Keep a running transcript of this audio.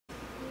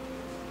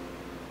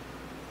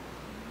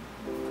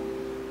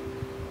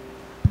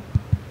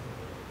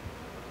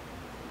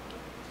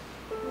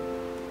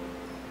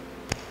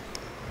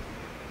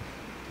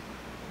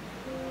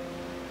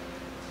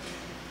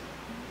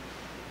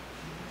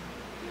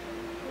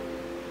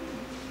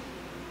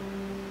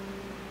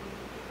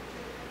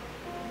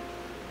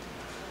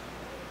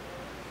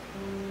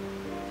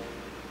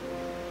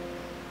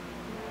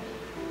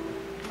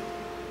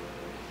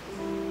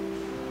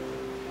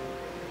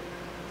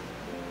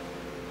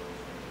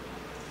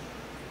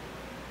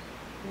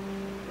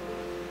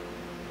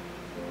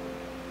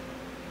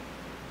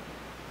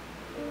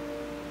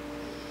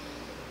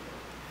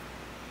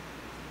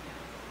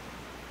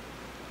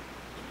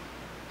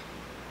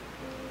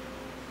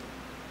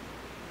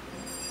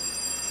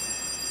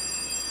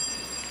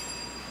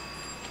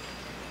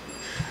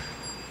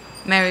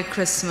Merry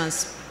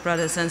Christmas,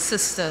 brothers and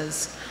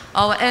sisters.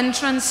 Our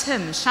entrance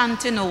hymn,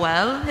 Chanty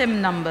Noel,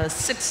 hymn number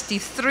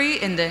 63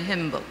 in the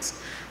hymn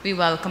books. We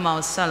welcome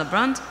our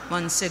celebrant,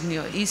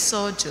 Monsignor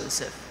Esau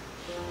Joseph.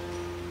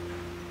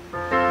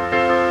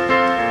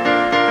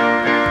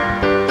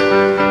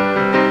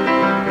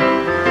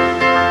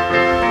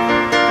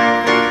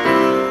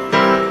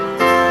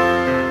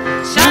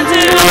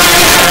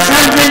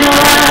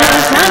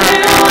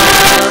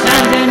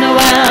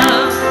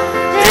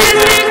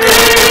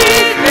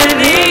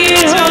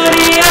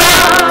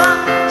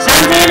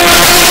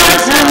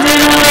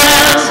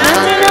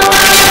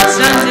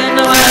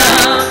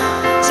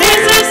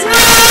 Jesus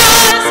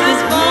Christ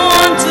is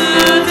born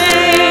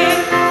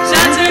today.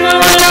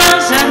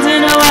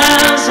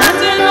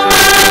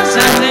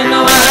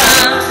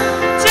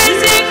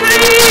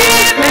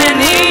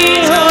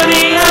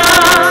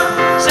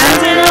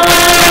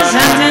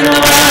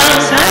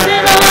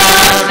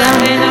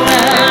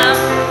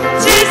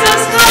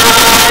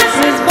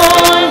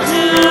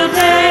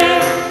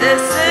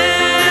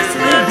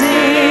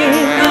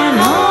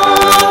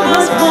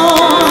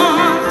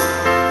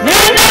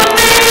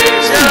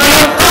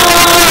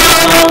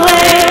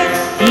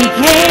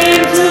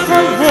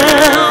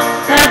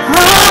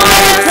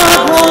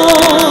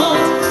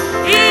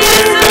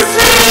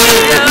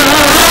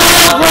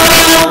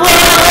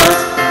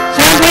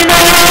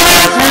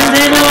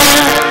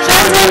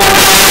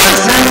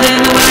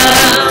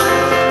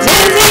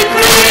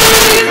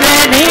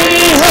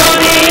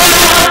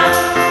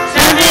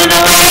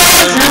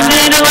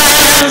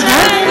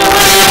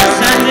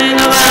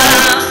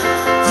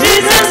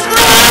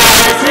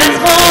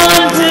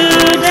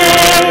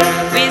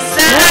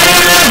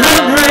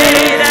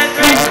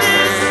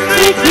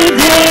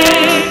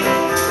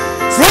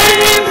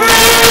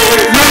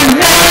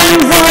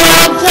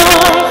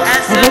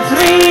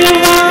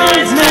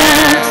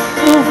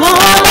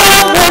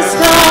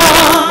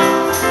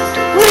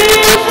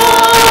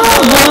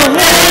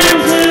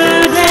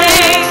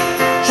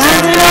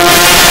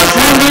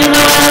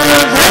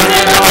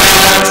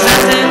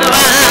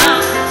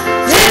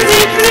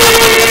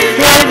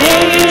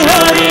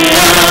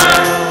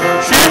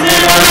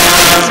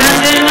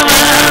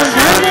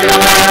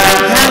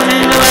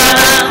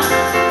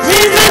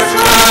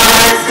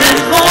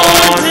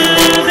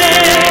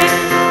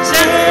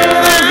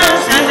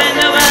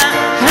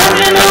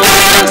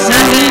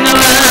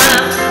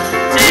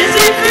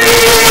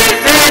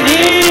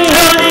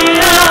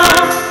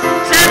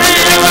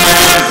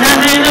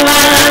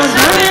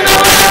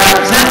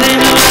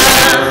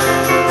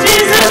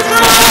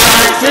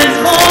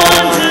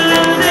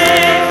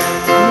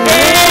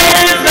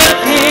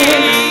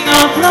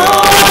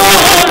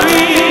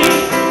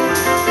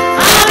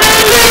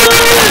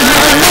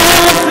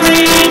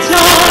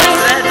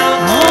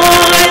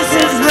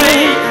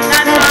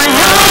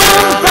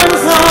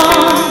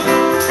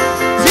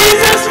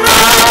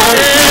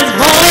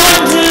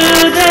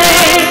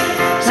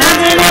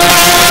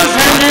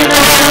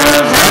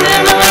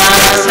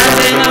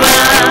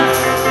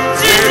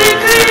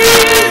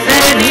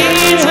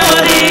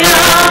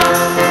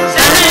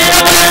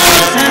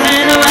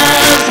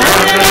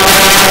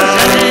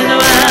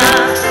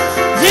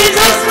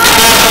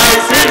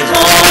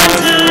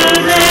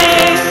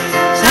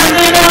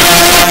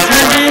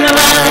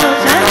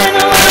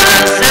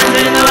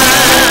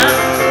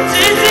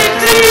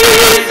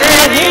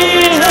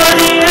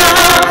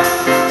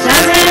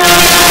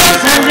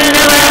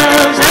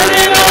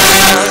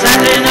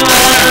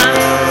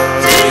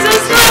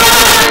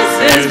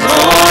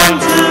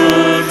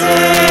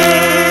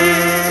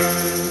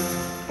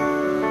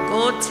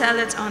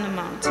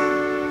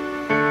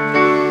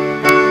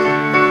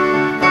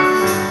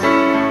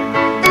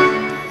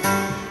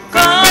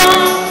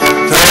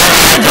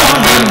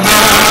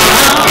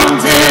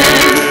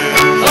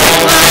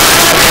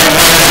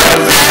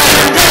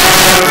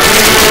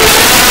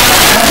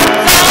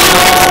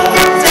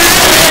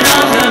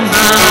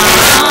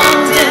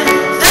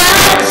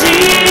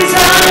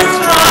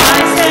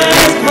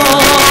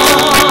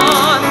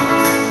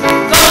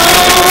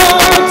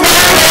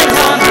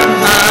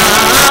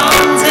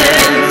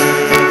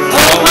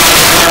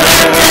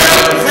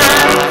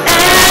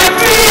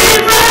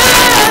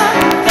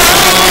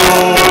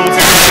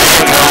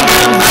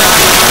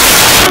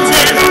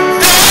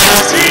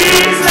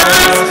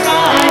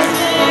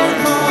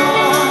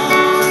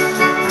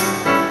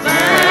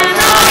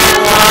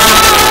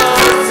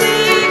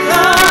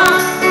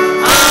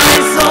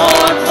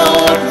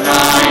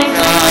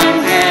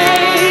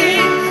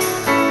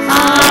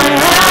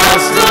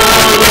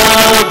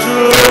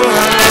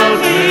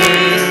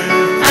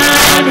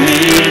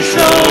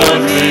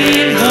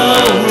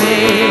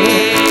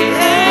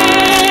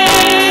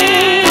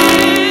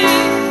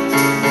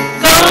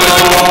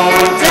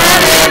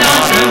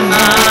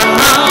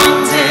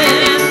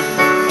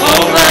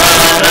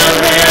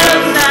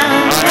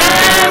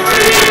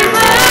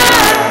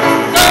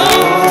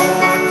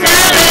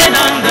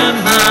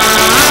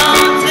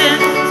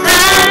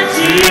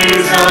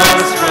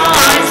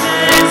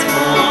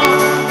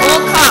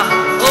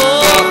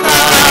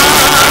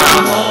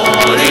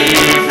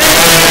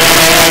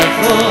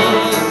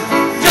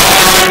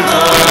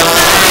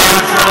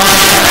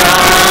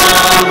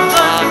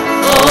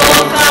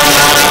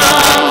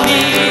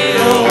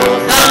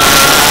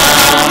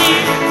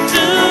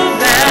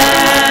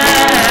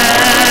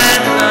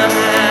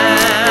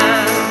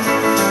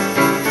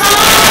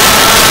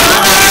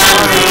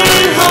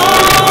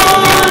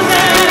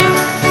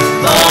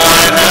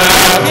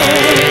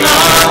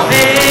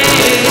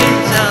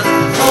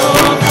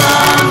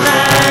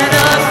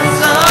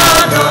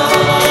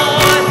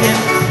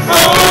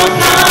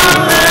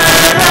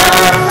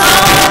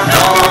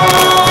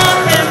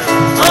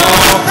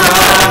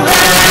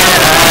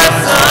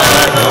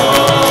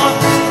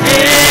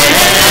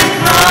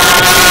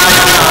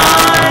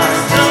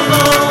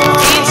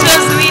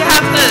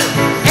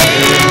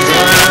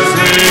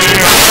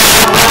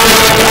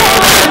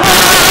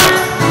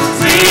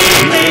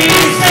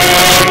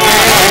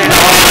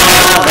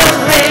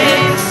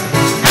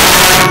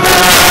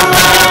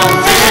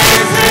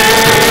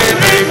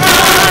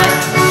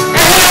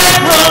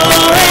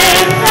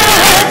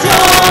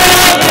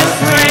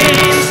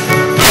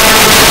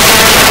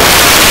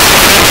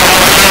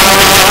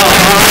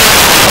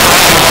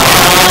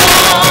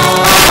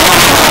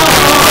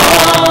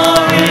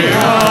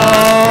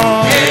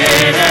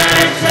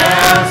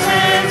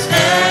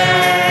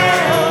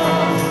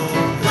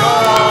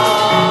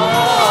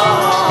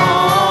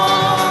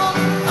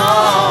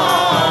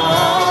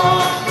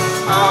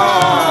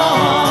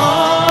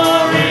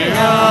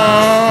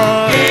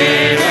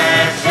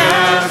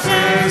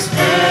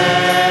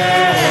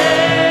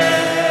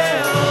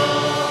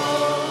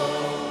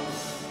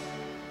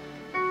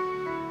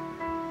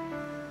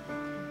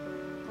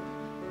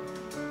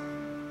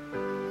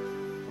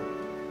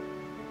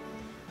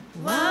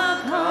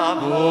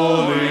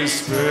 Holy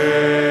Spirit.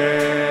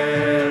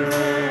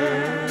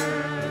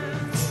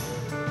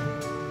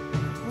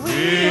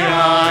 We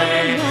are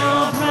in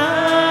your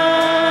presence.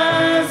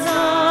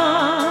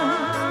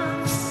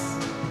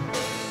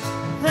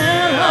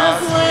 Fill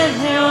us with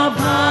your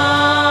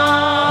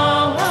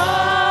power.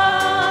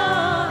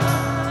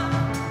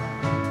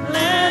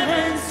 Live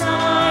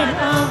inside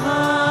of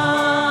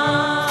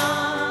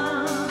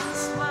us.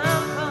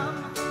 Welcome,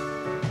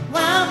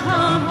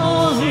 welcome,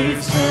 Holy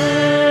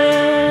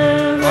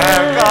Spirit.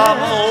 Welcome,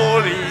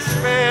 Holy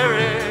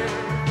Spirit.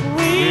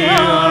 We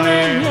are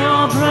in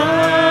your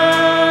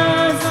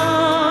presence.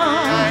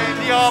 In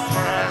your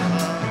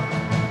presence.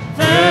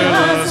 Fill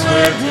us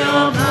with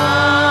your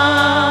power.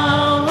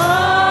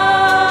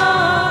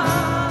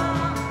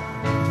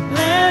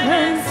 Live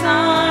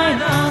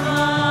inside of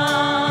us.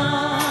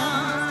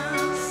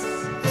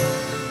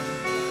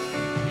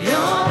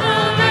 You're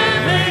the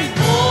living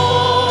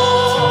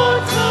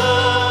water,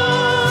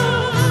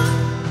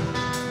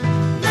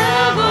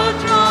 never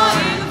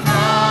drying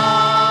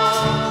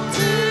fountain,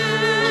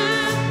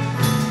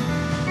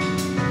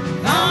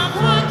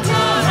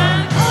 comforter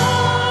and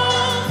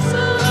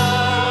counselor.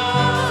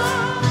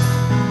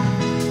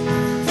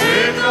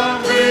 Take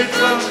complete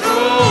control.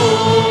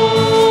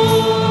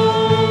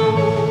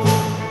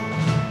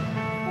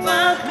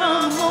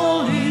 Welcome,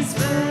 Holy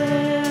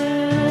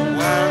Spirit.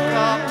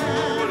 Welcome,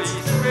 Holy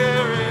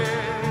Spirit.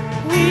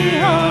 We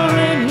are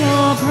in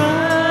your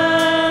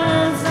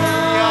presence. We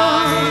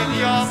are in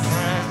your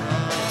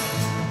presence.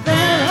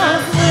 Fill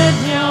us with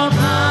your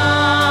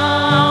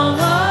power.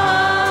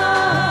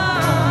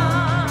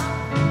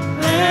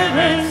 Live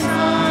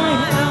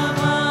inside of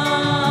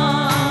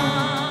us.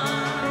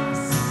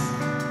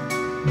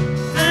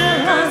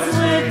 Fill us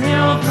with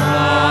your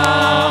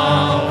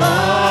power.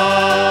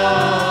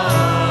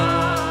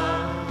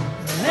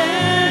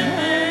 Live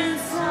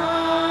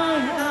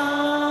inside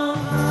of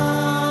us.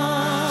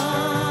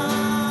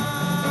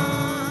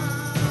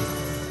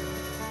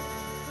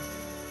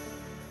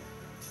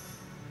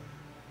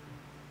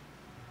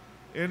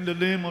 In the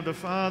name of the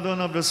Father,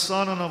 and of the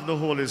Son, and of the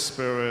Holy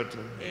Spirit.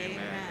 Amen.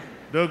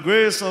 The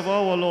grace of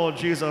our Lord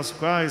Jesus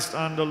Christ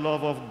and the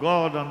love of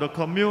God and the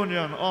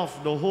communion of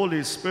the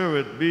Holy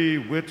Spirit be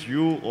with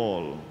you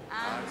all.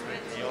 And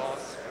with your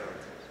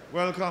spirit.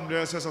 Welcome,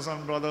 dear sisters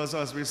and brothers,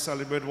 as we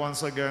celebrate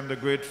once again the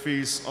great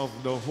feast of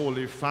the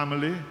Holy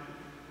Family.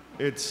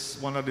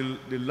 It's one of the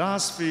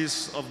last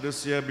feasts of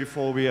this year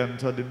before we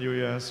enter the new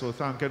year, so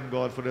thanking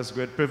God for this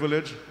great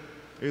privilege.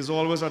 It's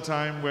always a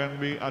time when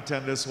we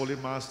attend this Holy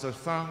Mass to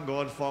thank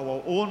God for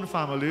our own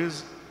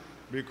families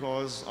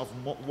because of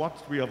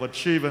what we have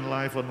achieved in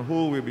life and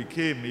who we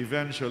became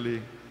eventually,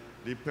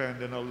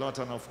 depending a lot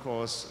and of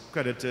course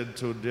credited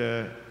to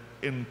their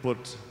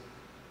input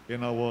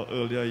in our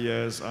earlier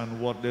years and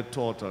what they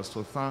taught us.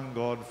 So thank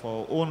God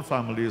for our own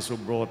families who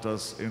brought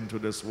us into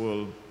this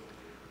world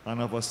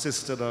and have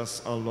assisted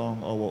us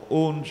along our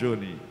own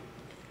journey.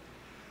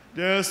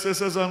 Dear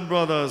sisters and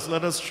brothers,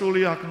 let us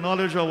truly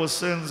acknowledge our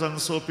sins and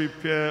so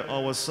prepare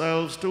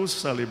ourselves to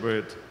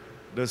celebrate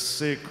the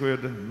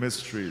sacred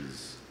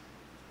mysteries.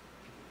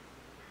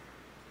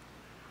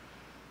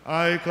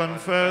 I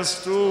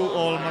confess to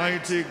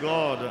Almighty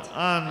God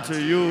and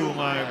to you,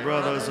 my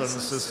brothers and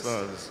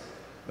sisters,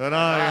 that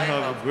I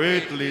have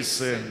greatly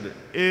sinned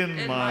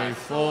in my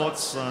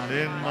thoughts and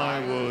in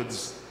my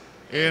words,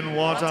 in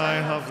what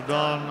I have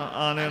done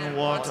and in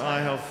what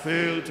I have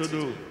failed to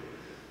do.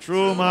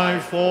 Through my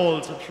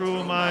fault,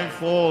 through my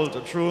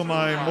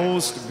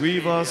most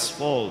grievous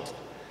fault.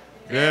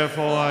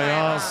 Therefore I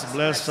ask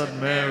Blessed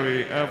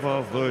Mary,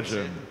 ever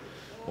Virgin,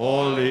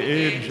 all the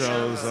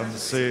angels and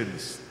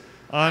saints,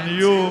 and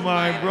you,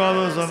 my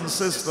brothers and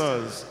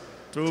sisters,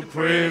 to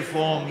pray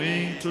for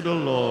me to the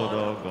Lord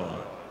our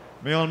God.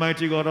 May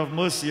Almighty God have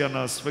mercy on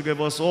us,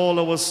 forgive us all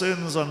our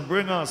sins, and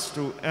bring us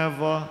to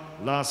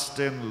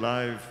everlasting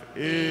life.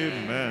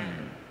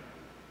 Amen.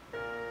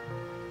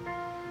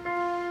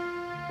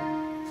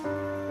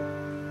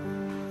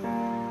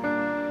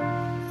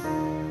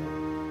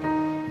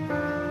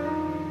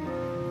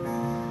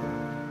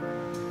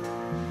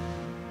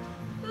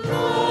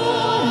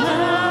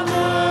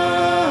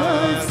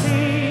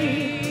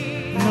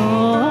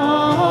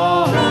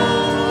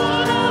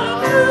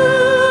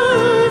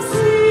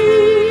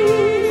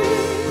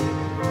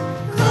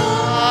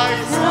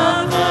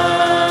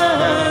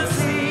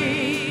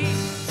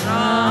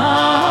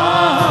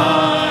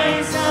 Ah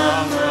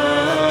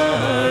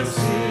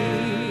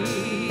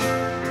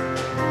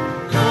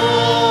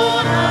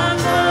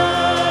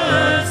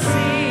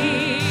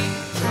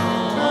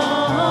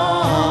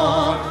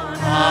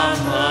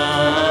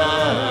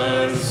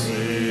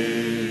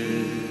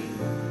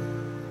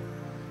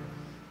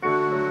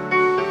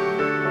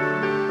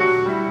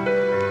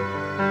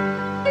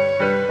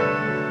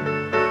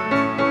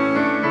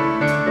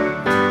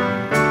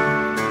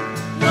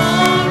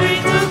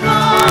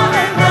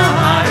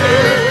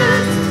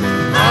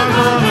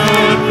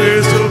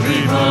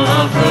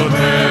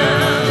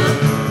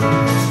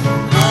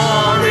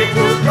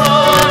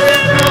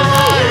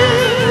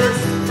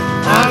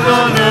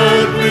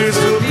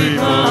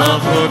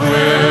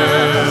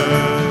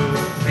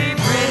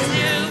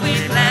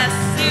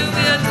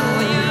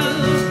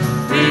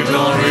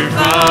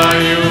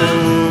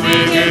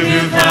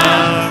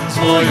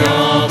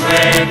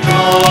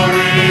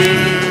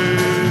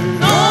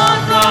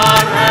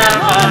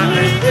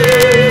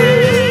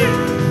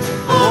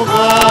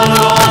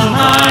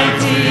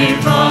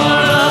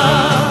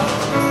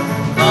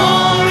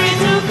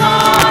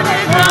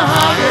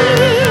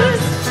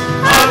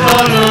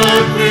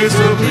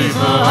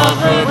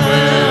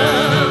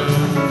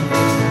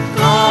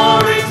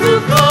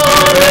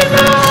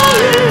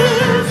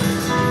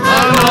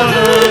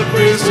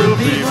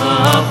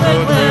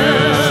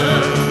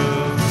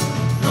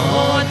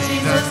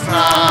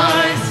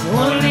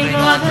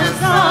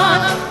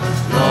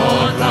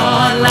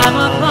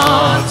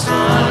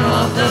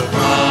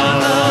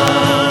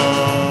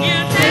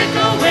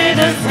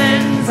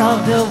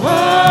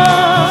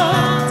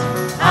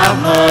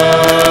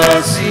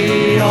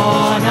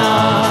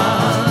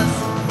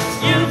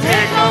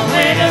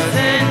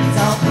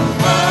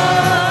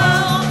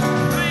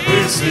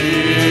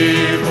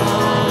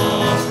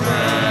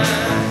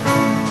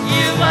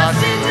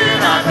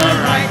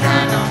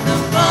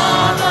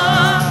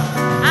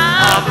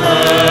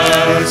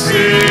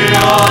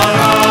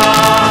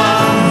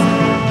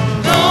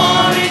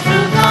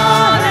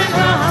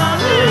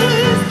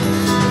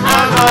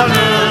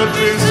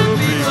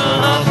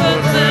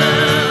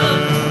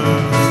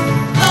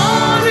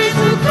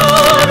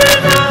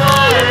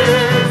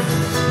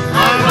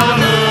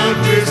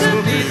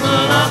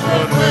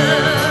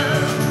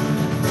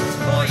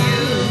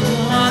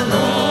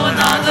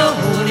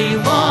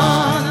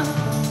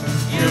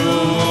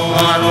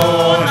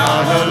alone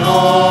are the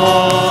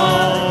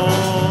Lord.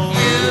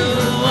 You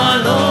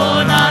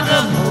alone are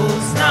the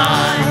Most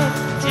High.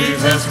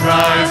 Jesus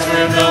Christ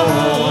with the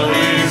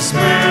Holy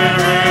Spirit.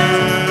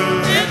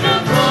 In the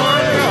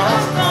glory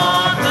of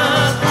God the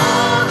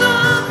Father.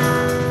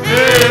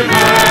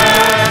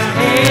 Amen.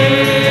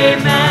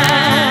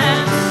 Amen.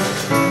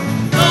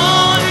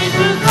 Glory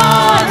to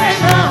God in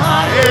the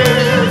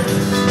highest.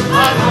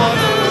 And on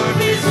earth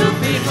peace to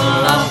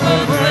people of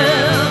good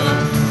will.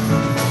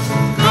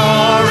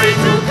 Glory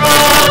to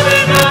God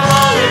in the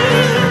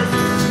highest.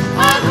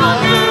 And on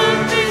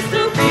earth peace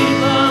to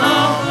people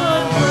of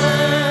good will.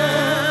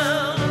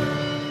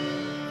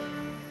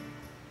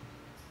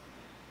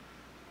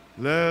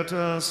 Let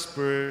us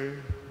pray.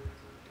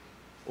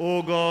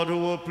 O God, who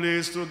were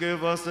pleased to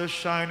give us the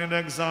shining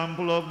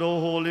example of the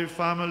Holy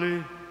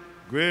Family,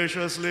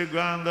 graciously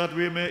grant that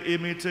we may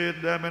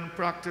imitate them in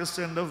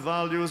practicing the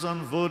values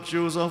and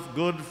virtues of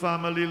good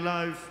family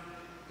life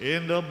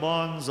in the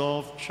bonds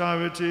of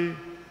charity.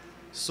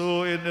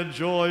 So in the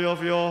joy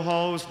of your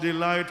house,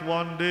 delight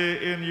one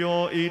day in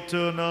your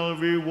eternal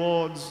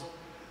rewards.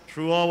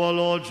 Through our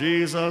Lord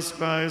Jesus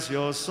Christ,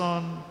 your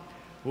Son,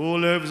 who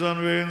lives and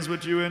reigns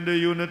with you in the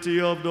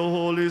unity of the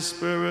Holy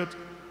Spirit,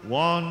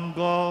 one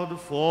God,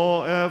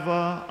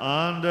 forever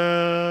and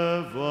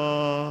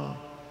ever.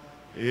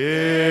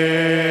 Amen.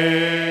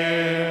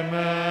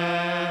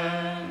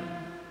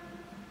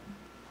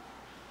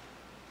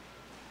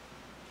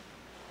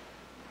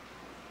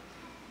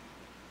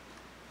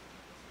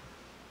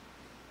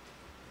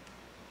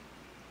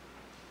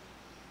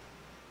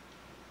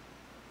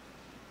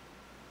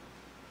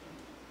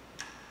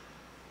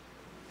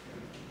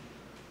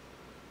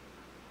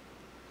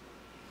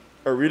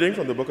 A reading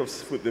from the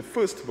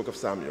first book of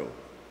Samuel,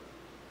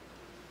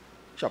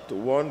 chapter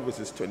 1,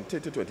 verses 20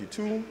 to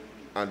 22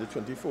 and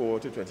 24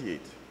 to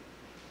 28.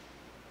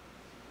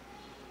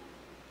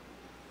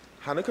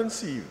 Hannah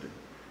conceived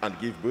and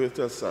gave birth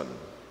to a son,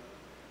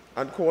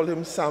 and called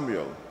him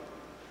Samuel,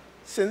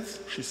 since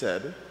she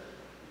said,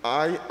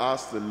 I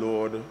asked the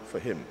Lord for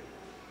him.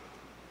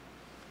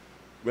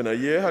 When a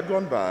year had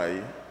gone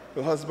by,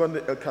 her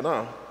husband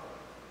Elkanah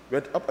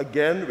went up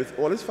again with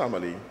all his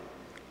family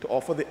to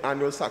offer the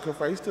annual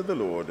sacrifice to the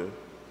Lord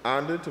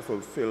and to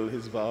fulfill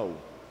his vow.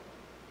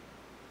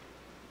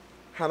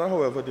 Hannah,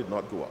 however, did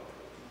not go up,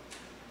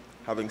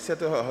 having said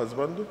to her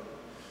husband,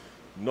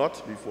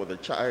 not before the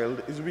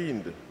child is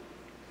weaned.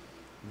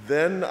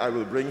 Then I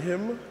will bring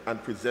him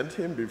and present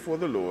him before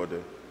the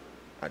Lord,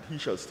 and he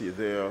shall stay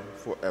there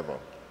forever.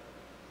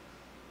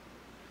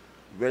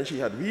 When she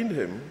had weaned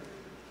him,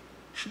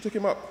 she took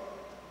him up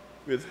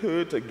with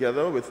her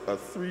together with a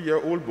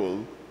 3-year-old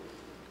bull,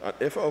 an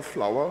ephah of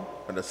flour,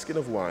 and a skin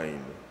of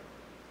wine.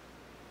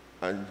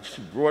 And she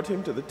brought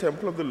him to the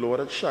temple of the Lord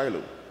at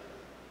Shiloh,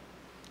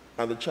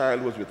 and the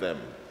child was with them.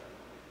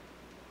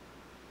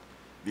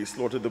 They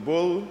slaughtered the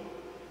bull,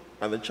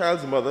 and the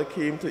child's mother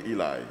came to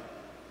Eli.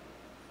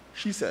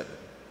 She said,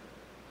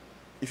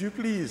 If you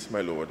please,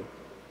 my lord,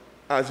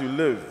 as you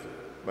live,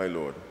 my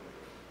lord,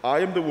 I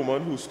am the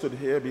woman who stood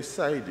here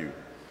beside you,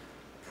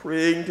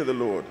 praying to the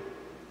Lord.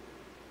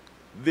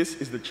 This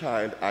is the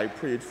child I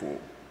prayed for,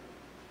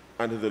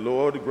 and the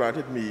Lord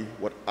granted me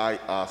what I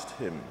asked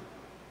him.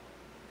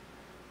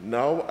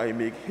 Now I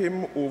make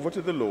him over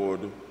to the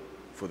Lord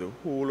for the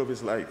whole of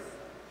his life.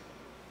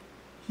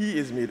 He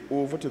is made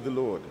over to the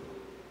Lord.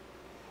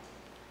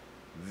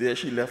 There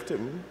she left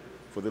him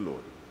for the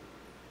Lord.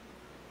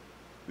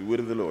 The word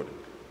of the Lord.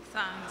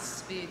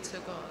 Thanks be to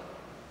God.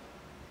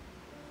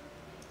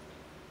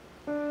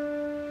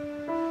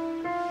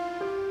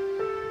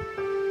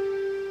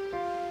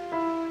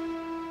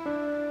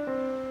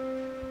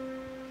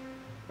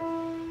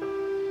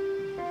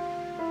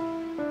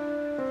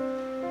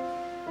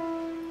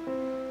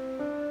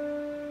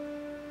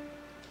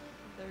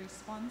 The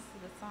response to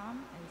the psalm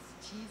is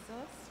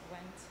Jesus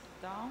went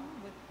down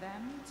with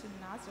them to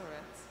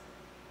Nazareth,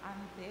 and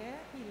there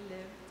he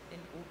lived in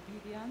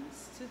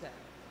obedience to them.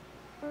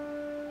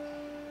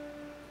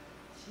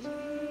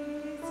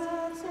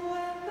 Jesus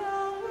went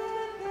down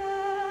with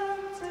them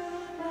to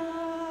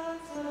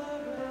Nazareth,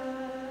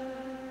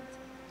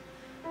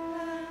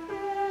 and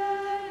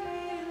there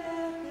he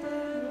lived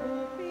in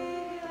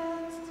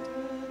obedience to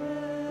them.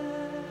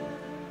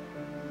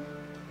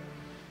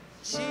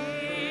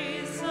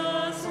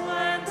 Jesus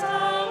went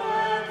down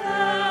with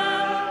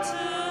them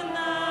to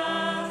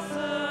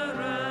Nazareth,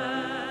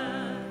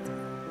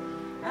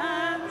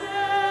 and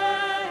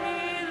there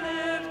he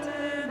lived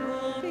in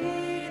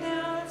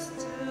obedience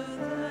to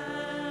them.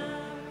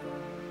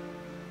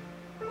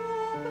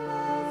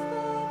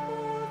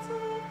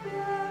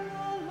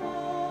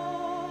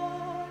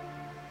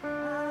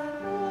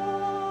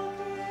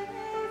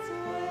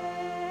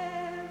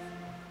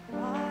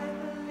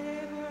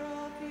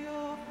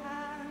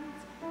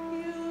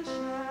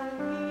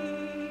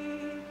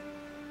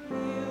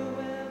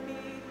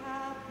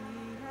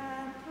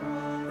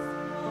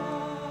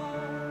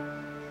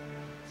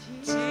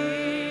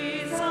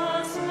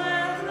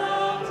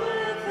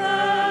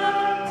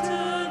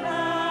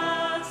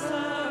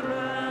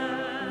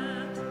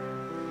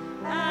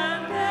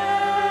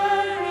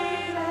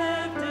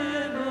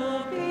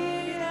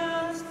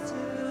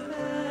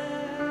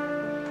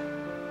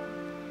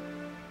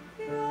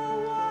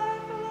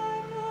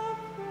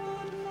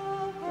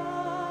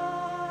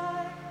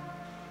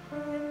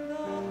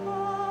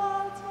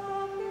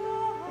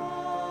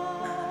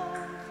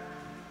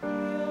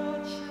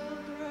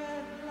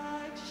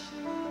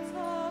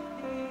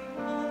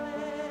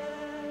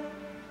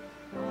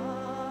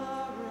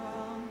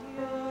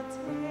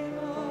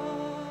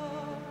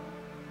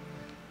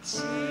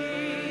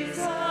 Jesus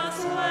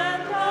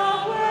went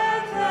down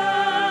with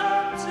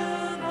them to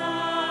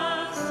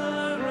Nazareth,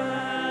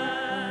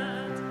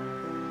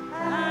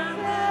 and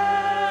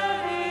there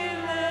he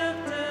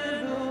lived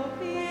in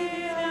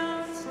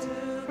obedience to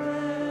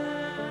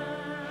them.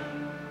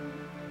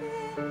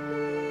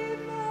 Indeed,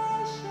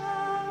 thou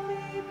shalt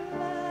be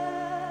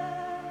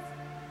blessed,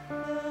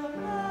 the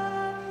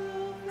man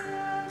who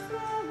fears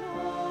the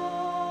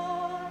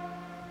Lord.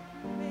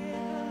 May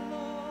the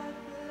Lord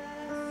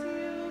bless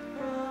you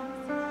from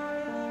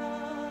Zion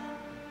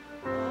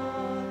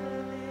all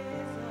the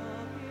days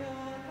of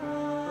your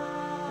life.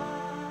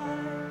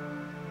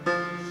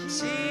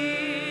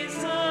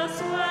 Jesus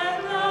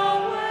went down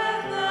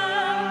with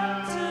them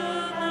to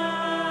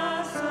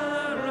Nazareth,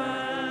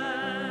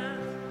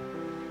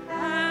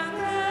 and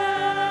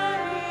there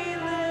he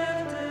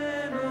lived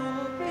in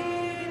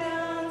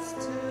obedience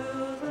to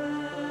them.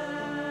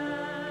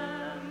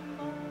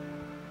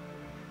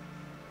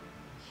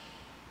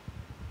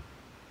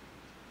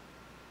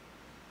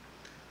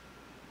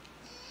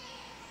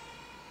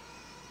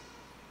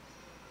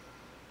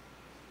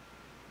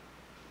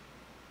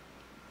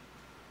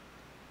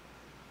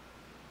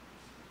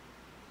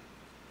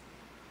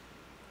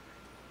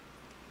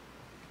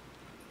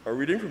 A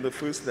reading from the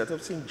first letter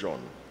of St.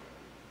 John,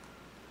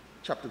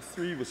 chapter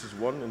 3, verses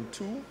 1 and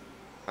 2,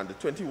 and the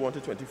 21 to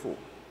 24.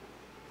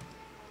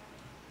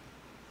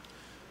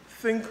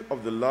 Think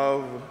of the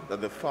love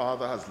that the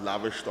Father has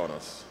lavished on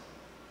us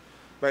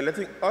by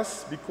letting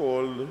us be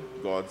called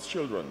God's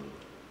children,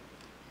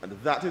 and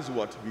that is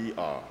what we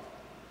are.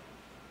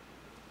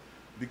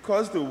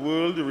 Because the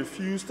world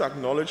refused to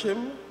acknowledge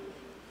him,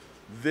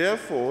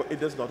 therefore it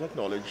does not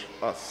acknowledge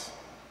us.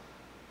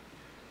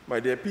 My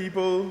dear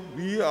people,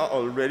 we are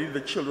already the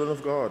children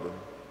of God,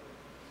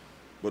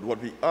 but what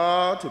we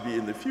are to be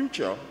in the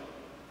future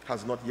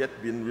has not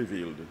yet been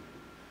revealed.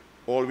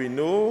 All we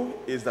know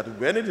is that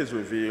when it is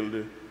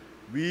revealed,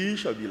 we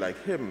shall be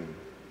like him,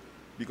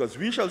 because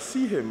we shall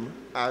see him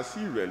as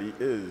he really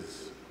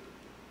is.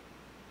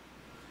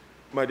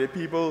 My dear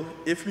people,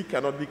 if we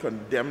cannot be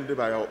condemned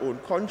by our own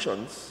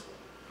conscience,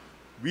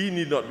 we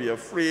need not be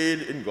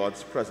afraid in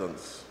God's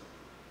presence.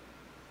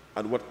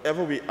 And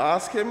whatever we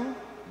ask him,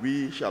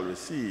 we shall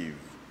receive,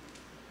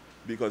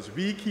 because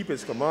we keep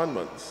his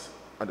commandments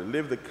and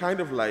live the kind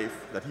of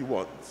life that he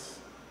wants.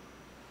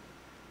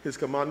 His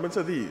commandments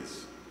are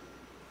these: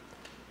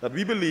 that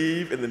we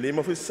believe in the name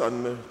of his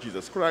Son,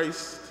 Jesus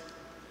Christ,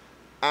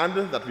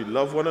 and that we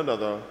love one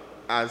another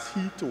as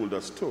he told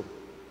us to.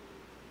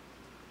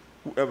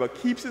 Whoever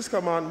keeps his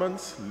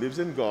commandments lives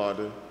in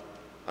God,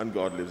 and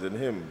God lives in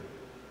him.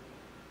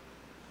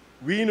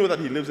 We know that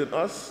he lives in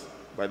us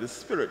by the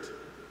Spirit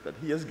that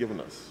he has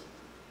given us.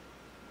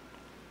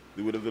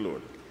 The word of the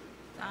Lord.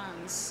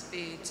 Thanks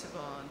be to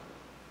God.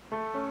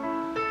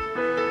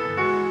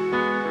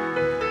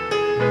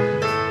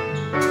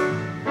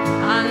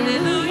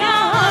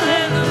 Hallelujah,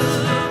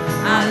 hallelujah,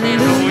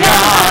 hallelujah,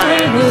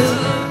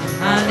 hallelujah,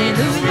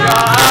 hallelujah,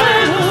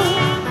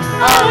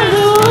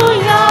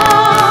 hallelujah,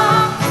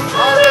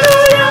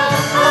 hallelujah,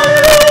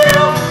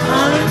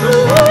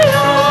 hallelujah,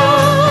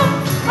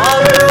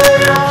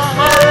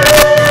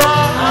 hallelujah,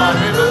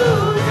 hallelujah.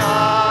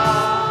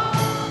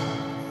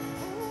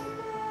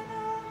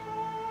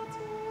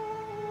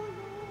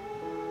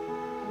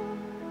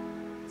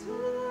 To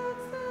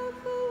accept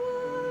the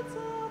words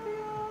of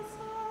your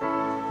Son.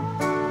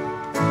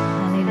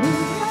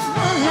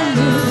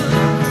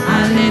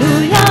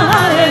 Hallelujah,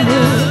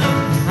 hallelujah,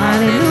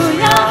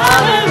 hallelujah,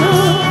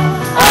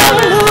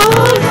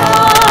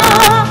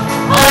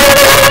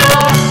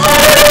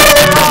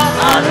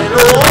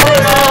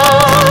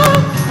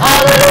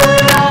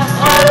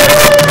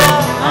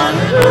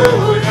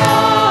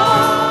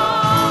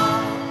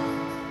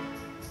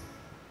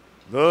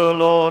 The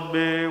Lord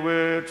be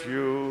with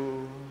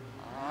you.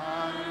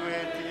 And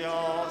with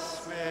your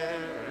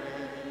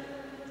spirit.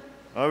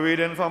 A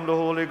reading from the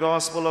Holy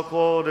Gospel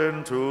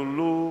according to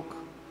Luke.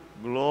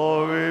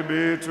 Glory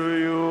be to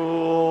you,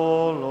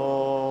 O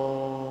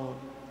Lord.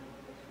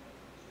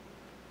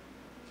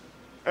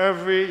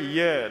 Every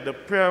year, the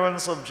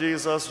parents of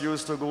Jesus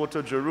used to go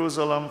to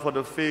Jerusalem for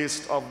the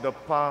feast of the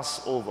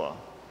Passover.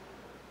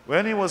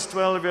 When he was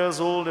 12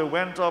 years old, they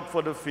went up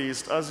for the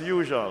feast as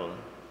usual.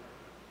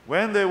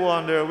 When they were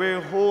on their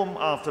way home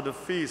after the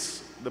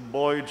feast, the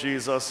boy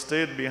Jesus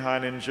stayed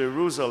behind in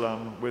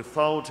Jerusalem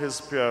without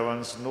his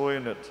parents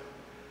knowing it.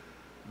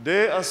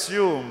 They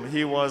assumed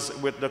he was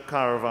with the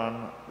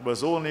caravan. It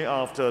was only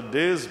after a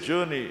day's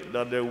journey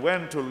that they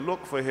went to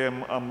look for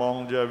him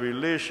among their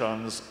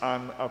relations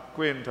and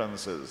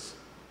acquaintances.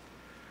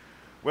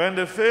 When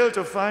they failed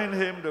to find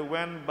him, they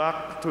went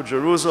back to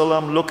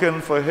Jerusalem looking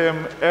for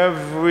him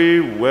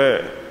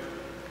everywhere.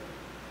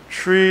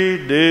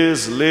 3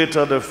 days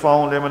later, they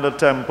found him in the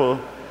temple,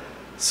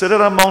 sitting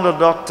among the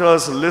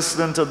doctors,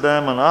 listening to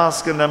them and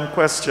asking them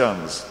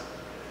questions.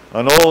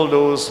 And all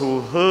those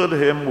who heard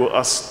him were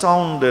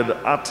astounded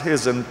at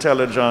his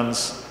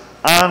intelligence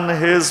and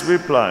his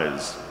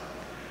replies.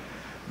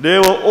 They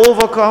were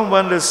overcome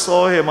when they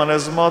saw him, and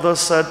his mother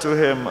said to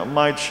him,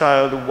 "My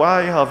child,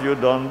 why have you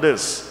done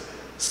this?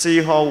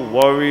 See how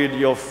worried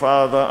your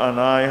father and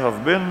I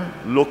have been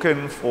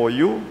looking for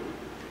you."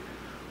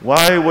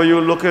 "Why were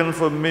you looking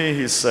for me?"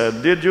 he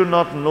said. "Did you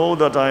not know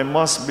that I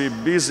must be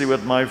busy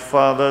with my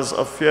father's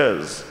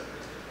affairs?"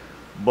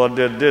 But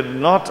they did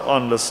not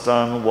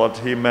understand what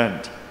he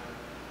meant.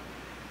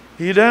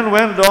 He then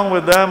went down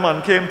with them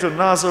and came to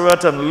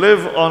Nazareth and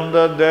lived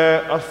under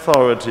their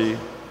authority.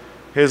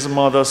 His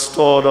mother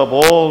stored up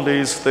all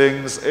these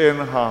things in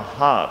her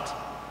heart.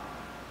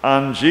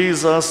 And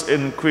Jesus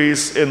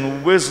increased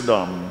in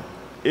wisdom,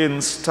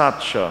 in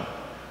stature,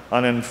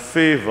 and in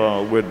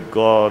favor with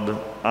God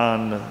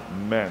and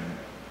men.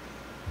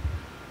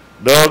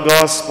 The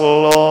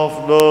Gospel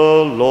of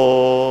the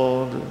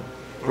Lord.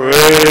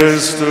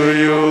 Praise to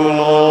you,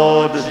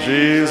 Lord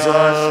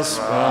Jesus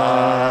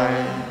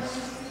Christ.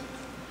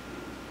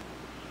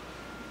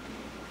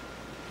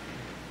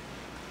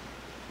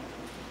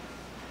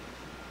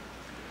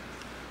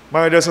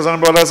 My dear sisters and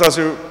brothers, as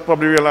you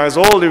probably realize,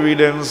 all the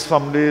readings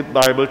from the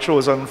Bible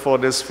chosen for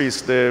this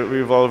feast day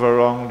revolve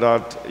around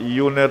that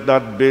unit,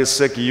 that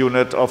basic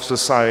unit of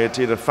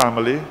society, the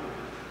family,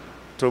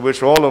 to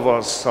which all of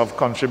us have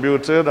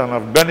contributed and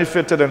have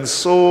benefited in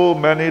so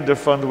many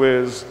different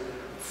ways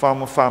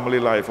from family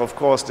life. Of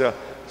course, there are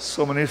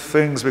so many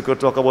things we could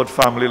talk about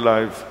family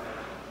life.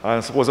 I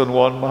suppose in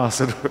one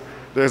mass,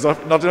 there's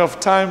not enough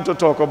time to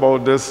talk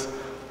about this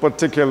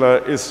particular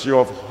issue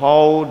of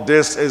how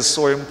this is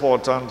so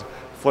important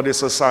for the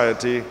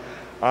society.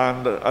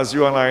 And as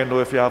you and I know,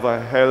 if you have a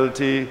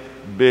healthy,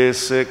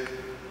 basic,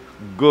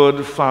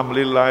 good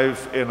family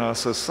life in a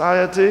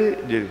society,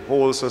 the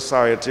whole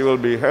society will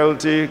be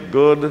healthy,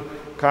 good,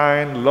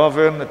 kind,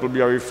 loving. It will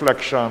be a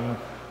reflection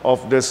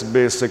of this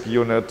basic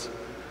unit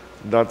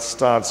that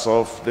starts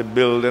off the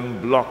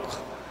building block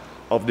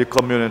of the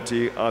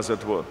community, as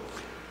it were.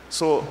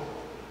 So,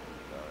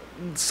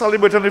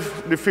 celebrating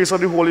the Feast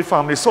of the Holy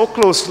Family so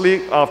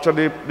closely after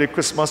the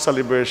Christmas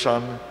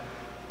celebration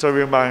to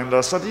remind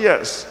us that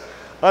yes,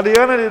 at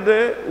the end of the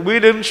day, we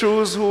didn't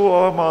choose who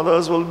our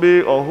mothers will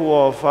be or who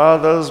our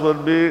fathers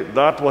will be.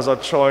 That was a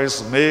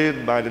choice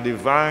made by the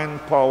divine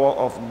power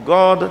of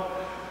God,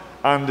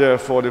 and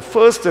therefore the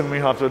first thing we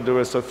have to do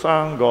is to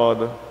thank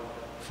God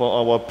for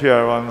our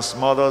parents,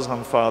 mothers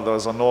and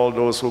fathers, and all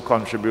those who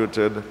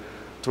contributed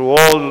to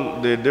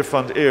all the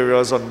different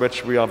areas on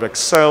which we have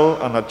excelled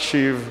and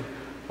achieved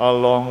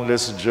along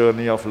this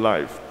journey of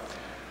life.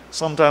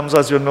 Sometimes,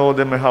 as you know,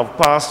 they may have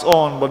passed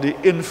on, but the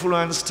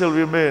influence still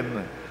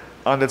remains.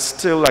 And it's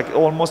still like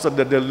almost that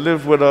they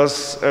live with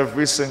us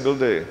every single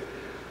day.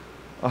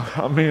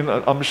 I mean,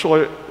 I'm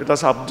sure it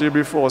has happened to you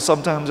before.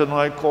 Sometimes, you know,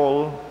 I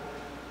call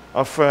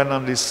a friend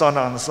and the son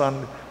answers,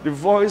 and the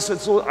voice,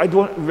 it's so, I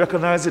don't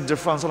recognize the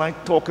difference. And I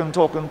talk, and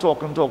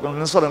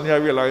then suddenly I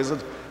realize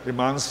that the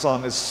man's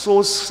son is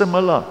so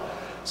similar.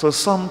 So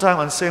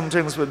sometimes, and same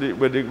things with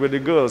the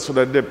girls, so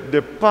that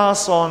they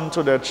pass on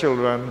to their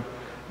children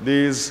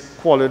these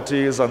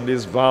qualities and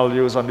these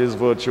values and these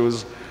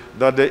virtues,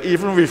 that they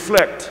even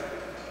reflect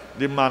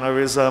the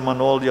mannerism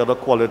and all the other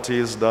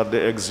qualities that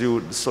they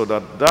exude, so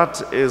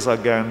that is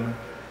again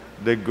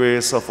the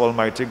grace of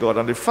Almighty God.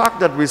 And the fact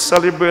that we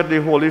celebrate the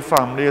Holy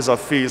Family as a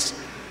feast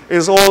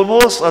is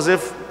almost as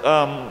if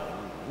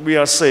we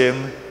are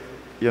saying,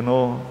 you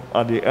know,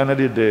 at the end of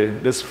the day,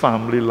 this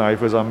family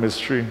life is a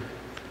mystery.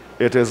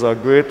 It is a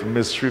great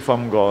mystery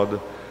from God,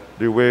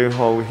 the way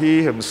how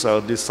He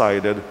Himself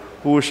decided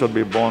who should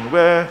be born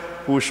where,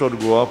 who should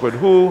grow up with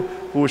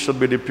who should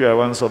be the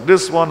parents of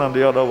this one and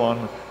the other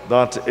one.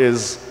 That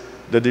is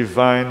the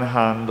divine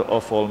hand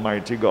of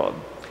Almighty God.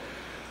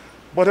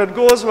 But it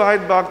goes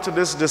right back to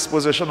this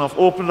disposition of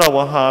opening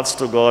our hearts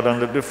to God.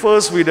 And the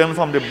first reading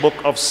from the book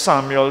of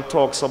Samuel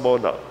talks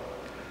about that.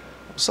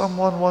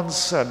 Someone once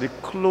said, the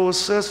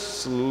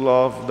closest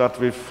love that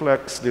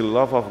reflects the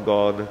love of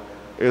God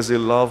is the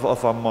love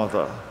of a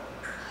mother.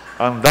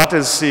 And that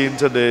is seen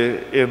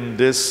today in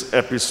this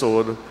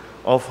episode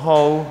of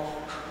how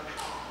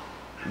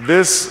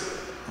this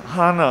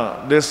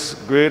Hannah, this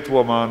great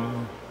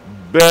woman,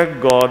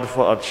 begged God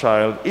for a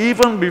child.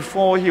 Even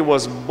before he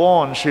was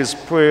born, she's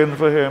praying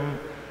for him,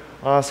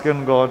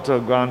 asking God to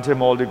grant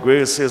him all the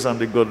graces and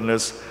the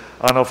goodness.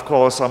 And of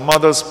course, a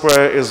mother's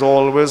prayer is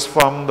always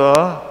from the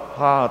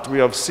heart. We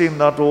have seen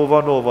that over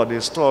and over.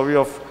 The story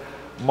of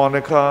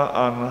Monica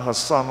and her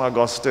son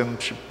Augustine.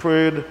 She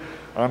prayed,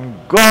 and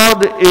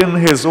God, in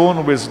His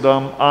own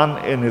wisdom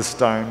and in His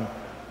time,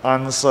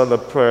 answered the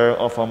prayer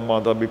of a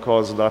mother,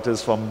 because that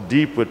is from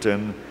deep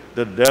within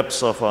the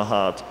depths of her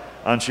heart.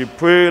 And she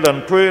prayed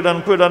and prayed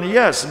and prayed, and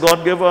yes,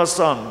 God gave her a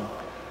son.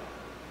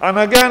 And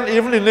again,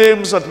 even the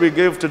names that we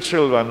give to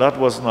children, that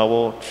wasn't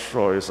our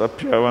choice. Our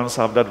parents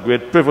have that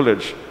great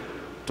privilege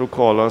to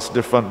call us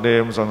different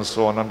names and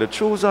so on, and they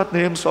choose that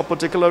name for a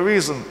particular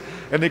reason.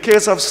 In the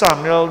case of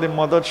Samuel, the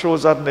mother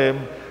chose that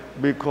name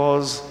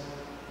because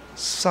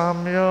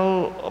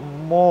Samuel,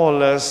 more or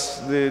less,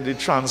 the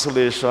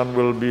translation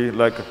will be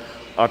like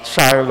a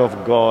child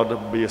of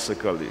God,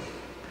 basically.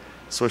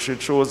 So she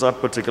chose that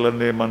particular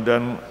name, and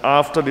then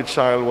after the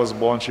child was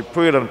born, she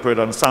prayed,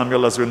 and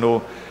Samuel, as we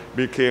know,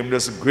 became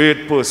this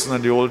great person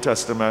in the Old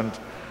Testament.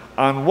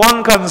 And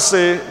one can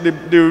say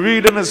the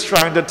reading is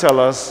trying to tell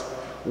us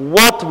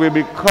what we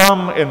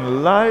become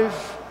in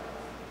life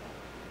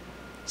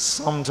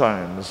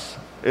sometimes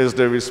is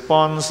the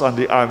response and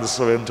the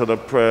answering to the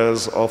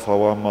prayers of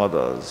our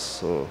mothers.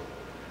 So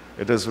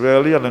it is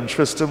really an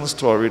interesting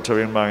story to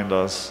remind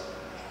us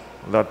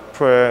that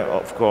prayer,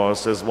 of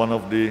course, is one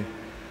of the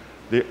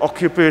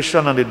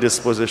occupation and the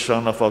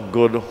disposition of a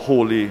good,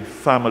 holy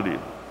family.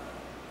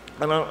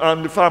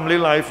 And the family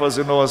life, as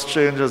you know, has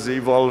changed, has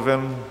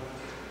evolving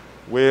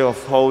way of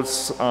how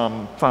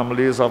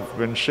families have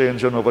been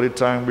changing over the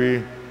time.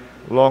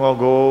 Long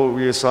ago,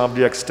 we used to have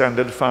the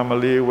extended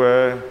family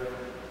where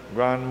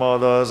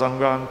grandmothers and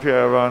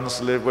grandparents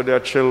live with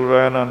their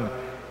children, and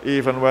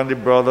even when the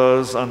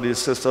brothers and the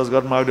sisters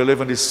got married, they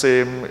live in the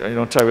same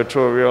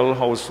territorial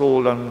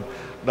household, and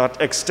that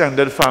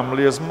extended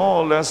family is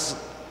more or less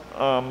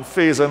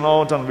phasing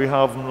out, and we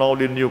have now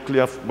the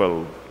nuclear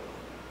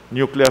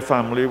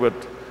family with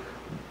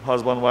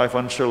husband, wife,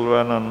 and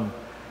children, and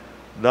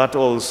that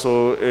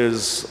also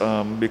is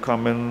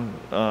becoming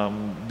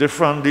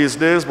different these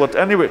days. But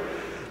anyway,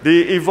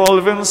 the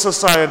evolving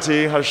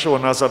society has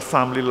shown us that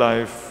family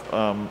life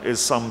is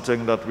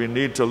something that we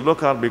need to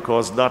look at,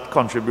 because that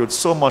contributes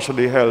so much to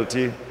the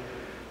healthy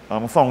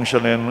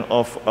functioning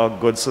of a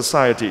good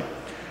society.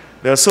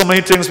 There are so many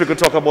things we could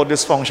talk about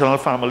dysfunctional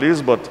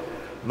families, but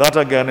that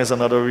again is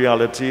another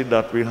reality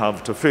that we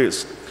have to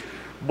face.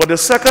 But the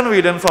second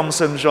reading from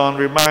St. John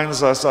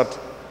reminds us that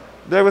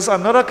there is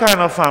another kind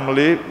of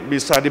family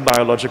beside the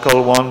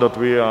biological one that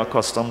we are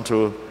accustomed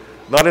to.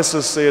 That is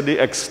to say,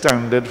 the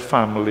extended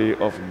family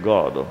of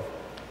God.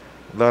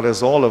 That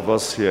is all of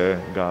us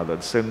here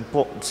gathered. St.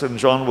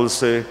 John will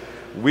say,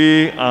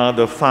 we are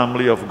the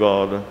family of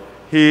God.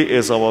 He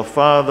is our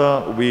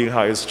Father, we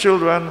are His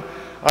children.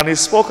 And he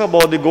spoke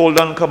about the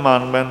golden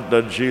commandment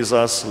that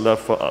Jesus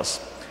left for us.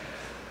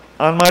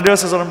 And my dear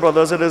sisters and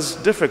brothers, it is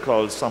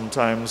difficult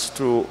sometimes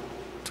to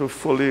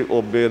fully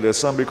obey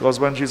this. And because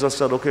when Jesus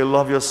said, okay,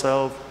 love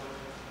yourself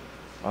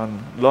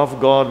and love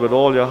God with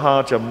all your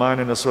heart, your mind,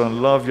 and your soul, and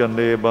love your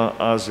neighbor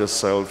as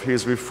yourself,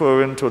 he's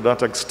referring to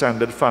that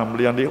extended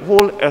family. And the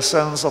whole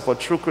essence of a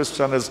true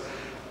Christian is,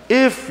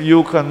 if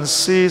you can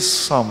see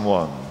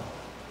someone,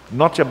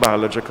 not your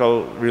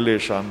biological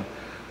relation,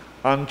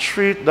 and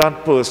treat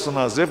that person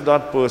as if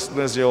that person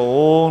is your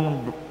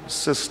own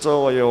sister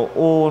or your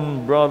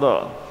own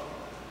brother,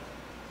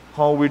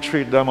 how we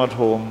treat them at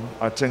home,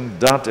 I think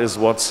that is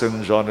what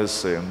St. John is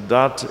saying.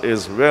 That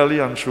is really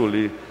and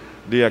truly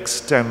the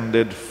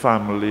extended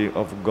family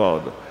of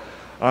God.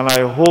 And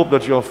I hope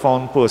that you have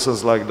found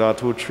persons like that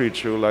who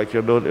treat you like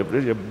you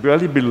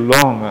really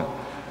belong,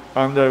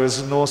 and there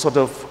is no sort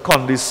of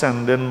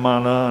condescending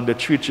manner, and they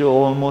treat you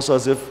almost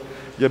as if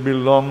you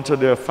belong to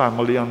their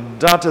family. And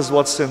that is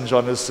what St.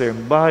 John is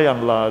saying. By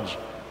and large,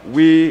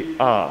 we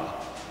are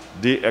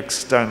the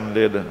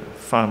extended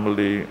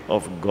family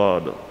of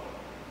God.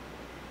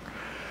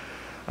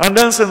 And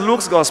then St.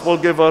 Luke's Gospel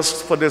gave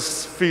us, for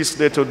this feast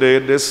day today,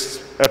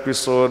 this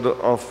episode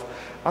of,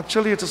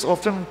 actually it is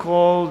often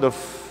called the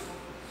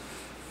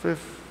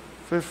fifth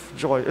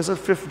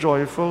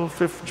joyful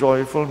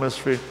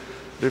mystery,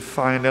 the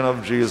finding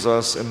of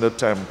Jesus in the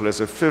temple is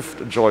a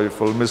fifth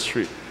joyful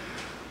mystery.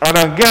 And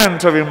again,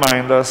 to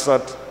remind us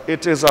that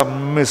it is a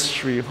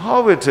mystery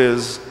how it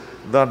is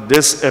that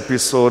this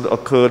episode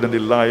occurred in the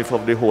life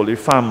of the Holy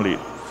Family.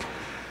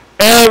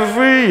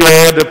 Every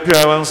year, the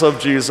parents of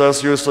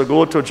Jesus used to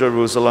go to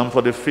Jerusalem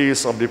for the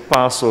feast of the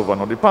Passover.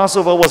 Now, the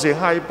Passover was a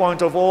high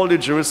point of all the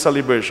Jewish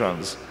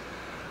celebrations.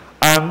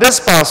 And this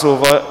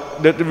Passover,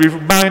 that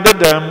reminded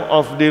them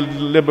of the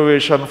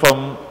liberation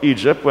from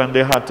Egypt, when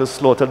they had to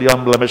slaughter the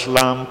unblemished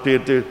lamb,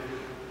 paid the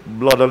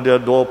blood on their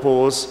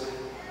doorposts.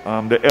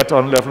 They ate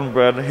unleavened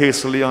bread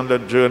hastily on the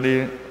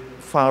journey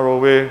far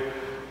away.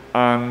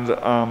 And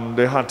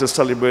they had to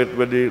celebrate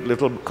with the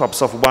little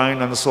cups of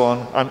wine and so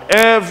on. And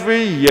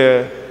every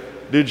year,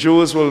 the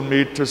Jews will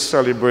meet to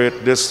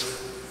celebrate this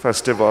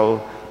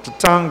festival, to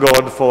thank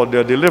God for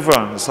their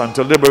deliverance and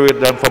to liberate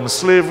them from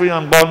slavery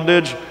and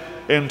bondage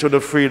into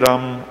the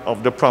freedom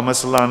of the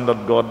promised land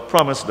that God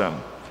promised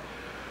them.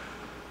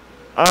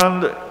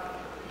 And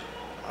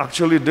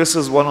actually, this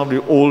is one of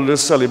the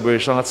oldest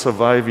celebrations that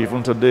survive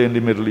even today in the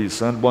Middle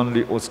East. And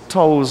it was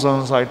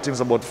thousands, I think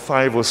it's about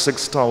 5,000 or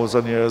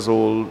 6,000 years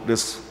old,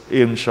 this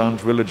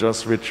ancient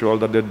religious ritual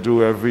that they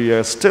do every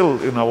year, still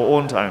in our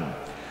own time.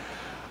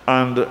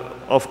 And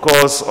of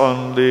course,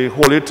 on the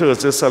Holy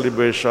Thursday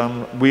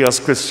celebration, we as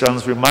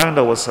Christians remind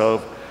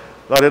ourselves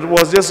that it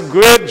was this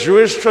great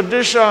Jewish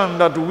tradition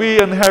that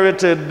we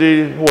inherited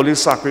the holy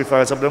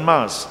sacrifice of the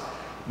Mass,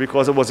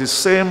 because it was the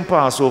same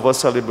Passover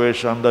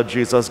celebration that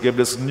Jesus gave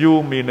this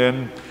new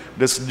meaning,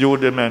 this new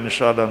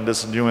dimension, and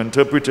this new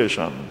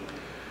interpretation.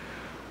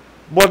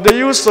 But they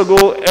used to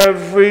go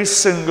every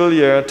single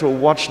year to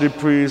watch the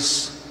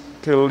priests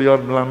kill the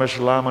unblemished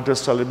lamb and to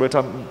celebrate.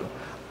 And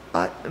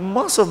It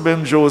must have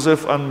been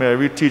Joseph and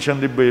Mary teaching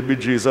the baby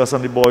Jesus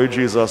and the boy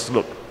Jesus,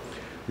 look,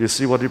 you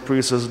see what the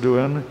priest is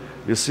doing?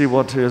 You see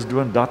what he is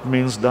doing? That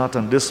means that,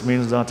 and this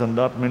means that, and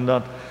that means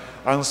that.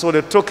 And so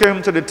they took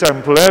him to the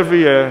temple every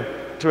year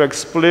to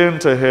explain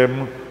to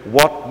him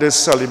what this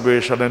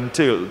celebration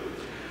entailed.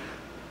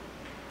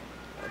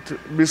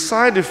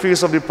 Beside the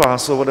feast of the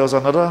Passover, there was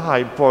another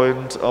high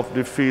point of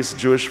the feast,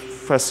 Jewish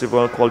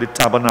festival called the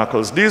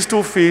Tabernacles. These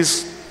two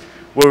feasts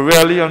were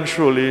really and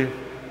truly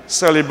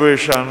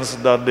celebrations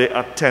that they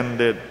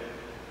attended.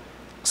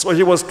 So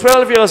he was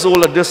 12 years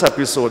old at this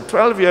episode.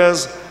 12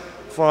 years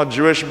for a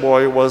Jewish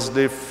boy was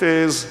the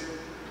phase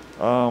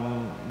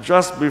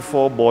just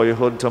before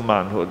boyhood to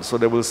manhood. So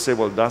they will say,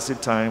 well, that's the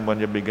time when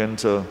you begin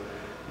to,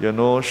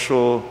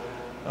 show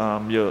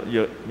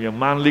your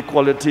manly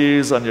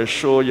qualities, and you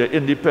show your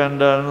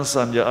independence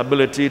and your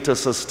ability to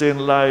sustain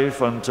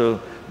life and to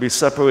be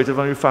separated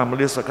from your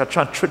family. It's like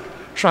a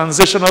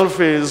transitional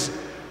phase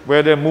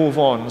where they move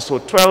on. So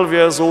 12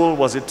 years old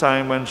was the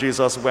time when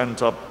Jesus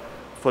went up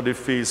for the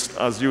feast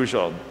as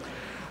usual.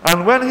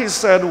 And when he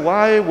said,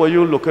 why were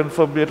you looking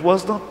for me? It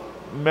was not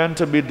meant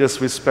to be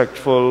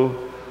disrespectful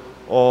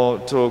or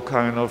to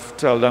kind of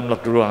tell them,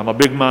 look, I'm a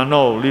big man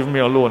now, leave me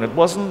alone. It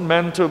wasn't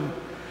meant to.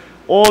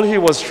 All he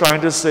was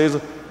trying to say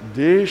is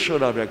they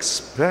should have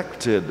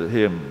expected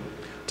him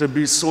to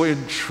be so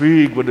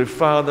intrigued with the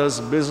Father's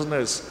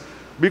business,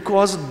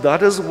 because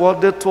that is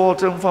what they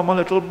taught him from a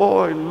little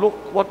boy.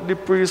 Look what the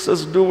priest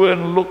is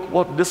doing, look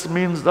what this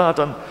means, that.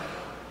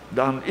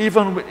 And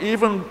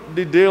even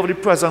the day of the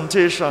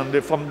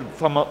presentation,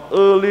 from an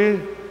early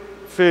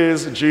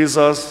phase,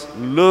 Jesus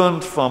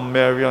learned from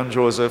Mary and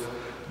Joseph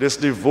this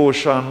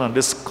devotion and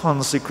this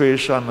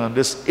consecration and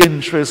this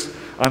interest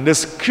and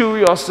this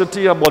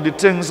curiosity about the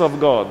things of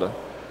God.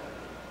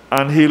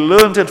 And he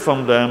learned it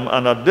from them,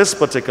 and at this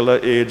particular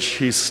age,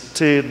 he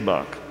stayed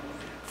back,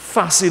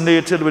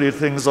 fascinated with the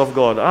things of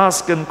God,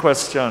 asking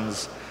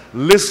questions,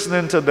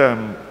 listening to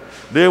them.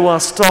 They were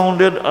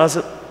astounded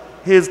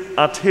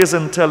at his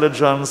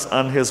intelligence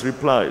and his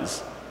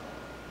replies.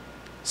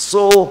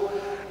 So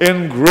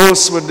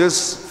engrossed with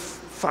this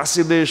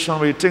fascination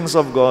with the things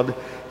of God,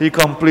 he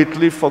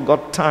completely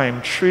forgot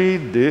time.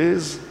 3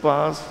 days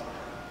passed,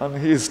 and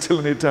he is still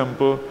in the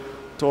temple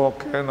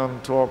talking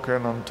and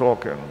talking and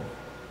talking.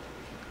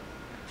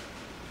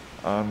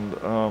 And,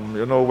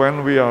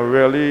 when we are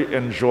really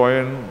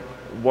enjoying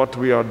what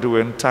we are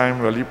doing,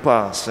 time really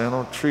passed.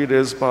 3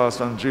 days passed,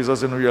 and Jesus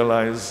didn't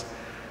realize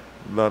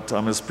that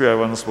his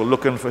parents were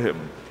looking for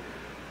him.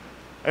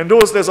 In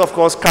those days, of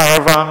course,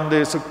 caravan, they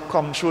used to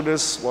come through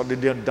this,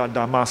 the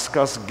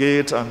Damascus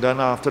gate, and then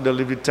after they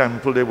leave the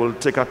temple, they will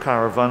take a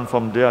caravan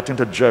from there, I think,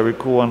 to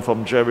Jericho, and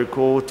from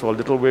Jericho to a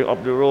little way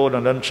up the road,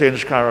 and then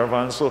change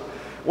caravan. So it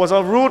was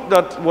a route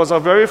that was a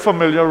very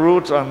familiar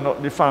route,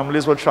 and the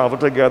families would travel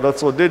together,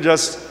 so they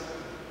just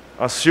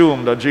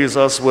assumed that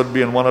Jesus would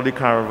be in one of the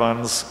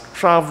caravans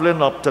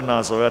traveling up to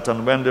Nazareth,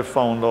 and when they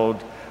found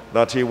out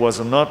that he was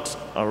not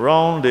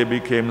around, they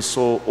became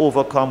so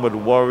overcome with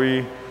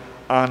worry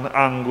and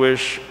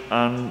anguish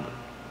and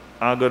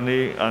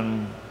agony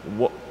and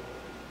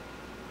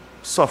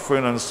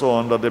suffering and so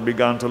on, that they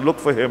began to look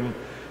for him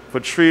for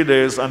 3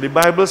 days. And the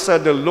Bible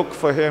said they looked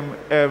for him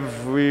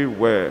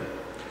everywhere.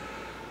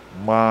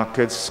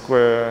 Market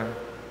Square,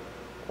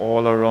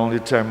 all around the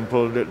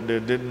temple.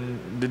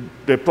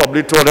 They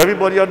probably thought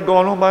everybody had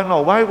gone home by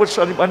now. Why would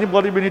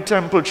anybody be in the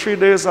temple 3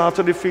 days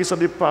after the feast of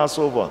the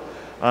Passover?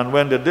 And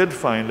when they did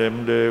find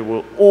him, they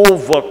were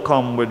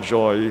overcome with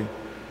joy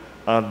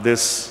at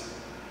this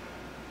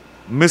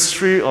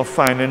mystery of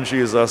finding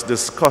Jesus,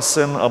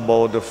 discussing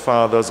about the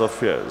Father's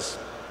affairs.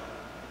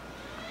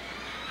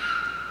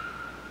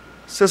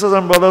 Sisters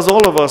and brothers,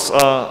 all of us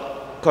are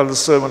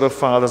concerned with the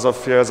Father's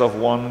affairs of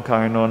one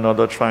kind or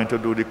another, trying to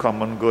do the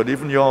common good.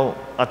 Even your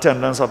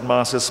attendance at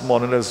Mass this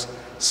morning is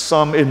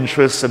some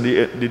interest in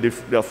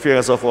the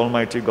affairs of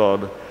Almighty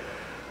God.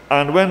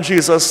 And when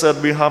Jesus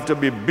said we have to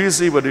be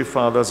busy with the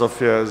Father's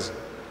affairs,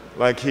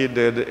 like he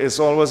did,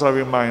 it's always a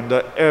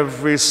reminder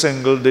every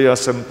single day,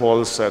 as St.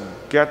 Paul said,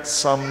 get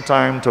some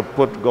time to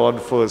put God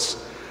first.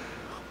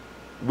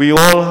 We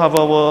all have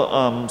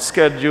our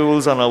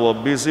schedules and our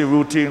busy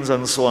routines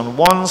and so on.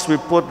 Once we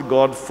put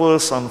God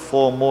first and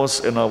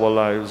foremost in our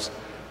lives,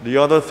 the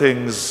other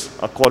things,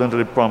 according to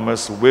the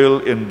promise,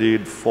 will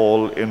indeed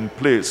fall in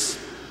place.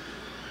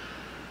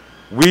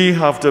 We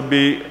have to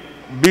be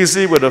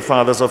busy with the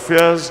Father's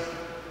affairs,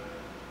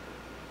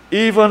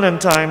 even in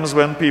times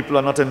when people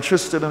are not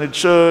interested in the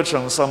church,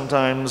 and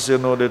sometimes,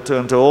 they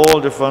turn to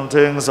all different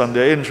things and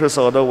their interests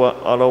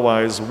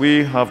otherwise.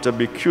 We have to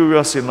be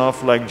curious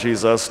enough, like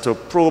Jesus, to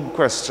probe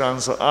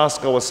questions, to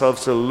ask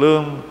ourselves to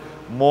learn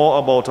more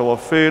about our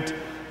faith,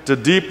 to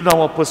deepen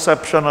our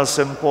perception, as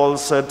St. Paul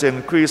said, to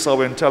increase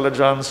our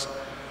intelligence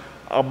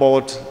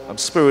about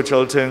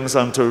spiritual things,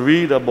 and to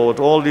read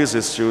about all these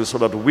issues so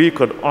that we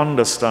could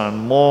understand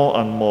more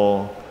and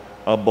more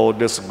about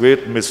this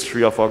great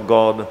mystery of our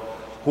God,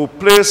 who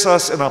placed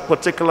us in a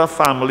particular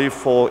family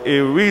for a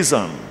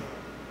reason.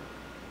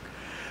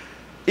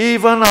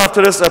 Even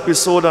after this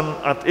episode, and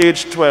at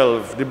age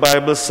 12, the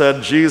Bible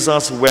said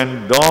Jesus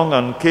went down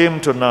and came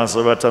to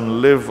Nazareth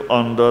and lived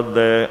under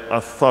their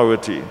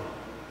authority.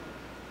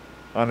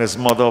 And his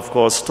mother, of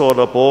course, stored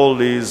up all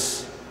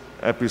these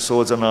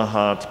episodes in her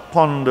heart,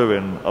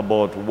 pondering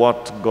about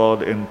what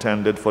God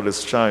intended for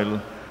this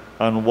child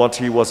and what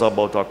he was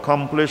about to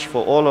accomplish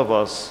for all of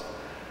us.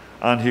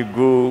 And he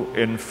grew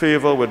in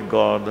favor with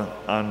God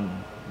and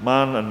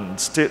man and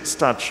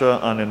stature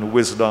and in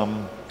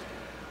wisdom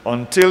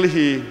until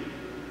he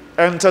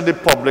entered the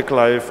public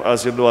life,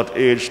 as you know, at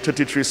age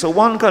 33. So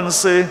one can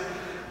say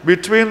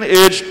between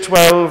age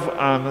 12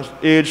 and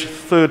age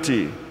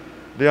 30,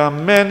 there are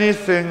many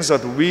things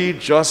that we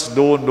just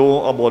don't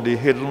know about the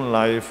hidden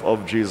life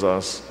of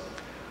Jesus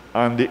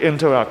and the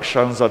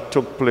interactions that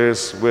took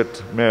place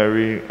with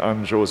Mary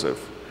and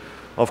Joseph.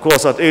 Of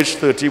course, at age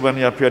 30, when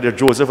he appeared,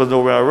 Joseph was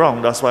nowhere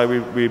around. That's why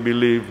we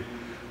believe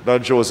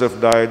that Joseph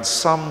died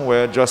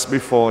somewhere just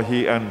before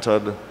he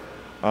entered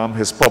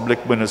his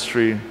public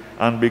ministry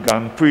and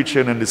began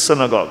preaching in the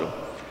synagogue.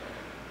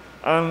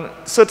 And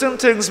certain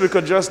things we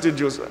could just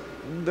deduce.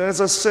 There's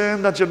a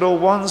saying that, you know,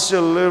 once you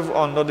live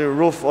under the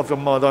roof of your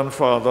mother and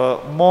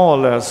father, more or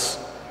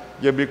less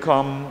you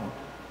become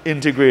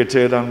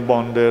integrated and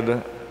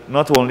bonded,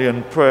 not only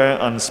in prayer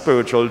and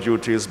spiritual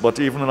duties, but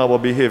even in our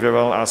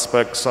behavioral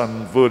aspects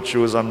and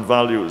virtues and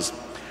values.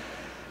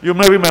 You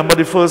may remember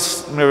the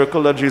first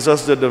miracle that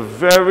Jesus did, the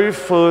very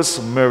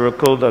first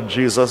miracle that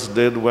Jesus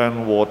did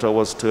when water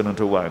was turned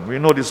into wine. We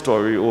know the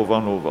story over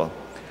and over.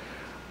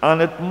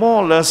 And it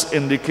more or less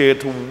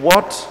indicates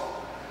what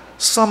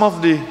some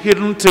of the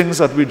hidden things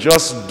that we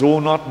just do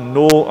not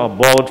know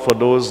about for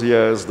those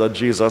years that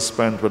Jesus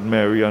spent with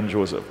Mary and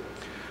Joseph.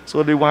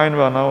 So the wine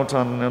ran out,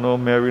 and, you know,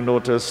 Mary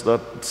noticed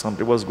that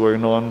something was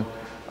going on,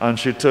 and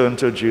she turned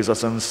to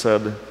Jesus and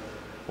said,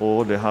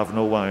 "Oh, they have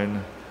no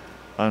wine."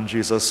 And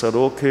Jesus said,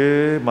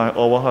 "Okay, my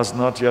hour has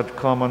not yet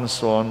come," and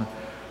so on.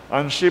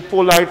 And she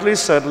politely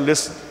said,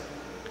 "Listen,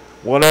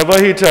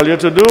 whatever he tells you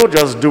to do,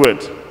 just do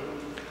it."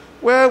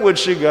 Where would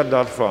she get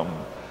that from?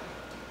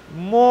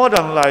 More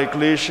than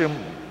likely, she,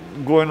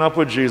 growing up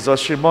with Jesus,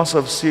 she must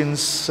have seen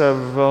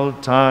several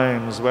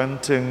times when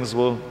things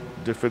were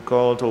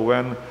difficult or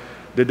when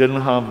they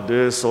didn't have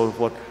this or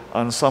what,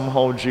 and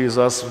somehow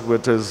Jesus,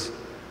 with his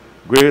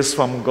grace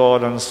from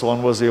God and so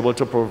on, was able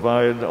to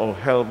provide or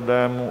help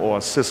them or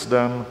assist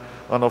them.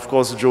 And of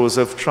course,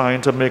 Joseph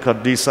trying to make a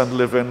decent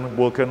living,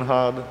 working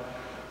hard,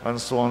 and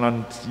so on,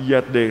 and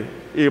yet they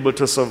able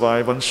to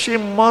survive. And she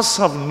must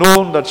have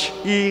known that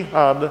he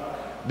had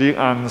the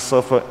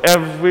answer for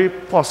every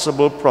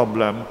possible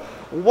problem.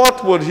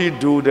 What would he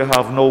do? They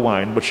have no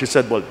wine. But she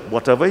said, well,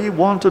 whatever he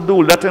wants to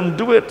do, let him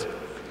do it.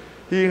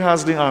 He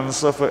has the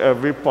answer for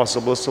every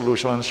possible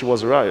solution, and she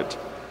was right.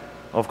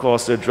 Of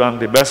course, they drank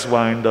the best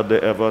wine that they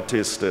ever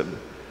tasted.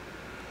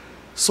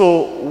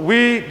 So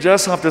we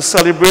just have to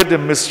celebrate the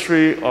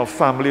mystery of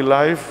family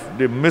life,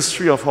 the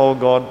mystery of how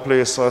God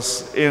placed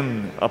us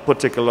in a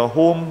particular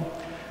home.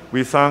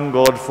 We thank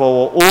God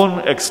for our own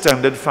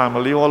extended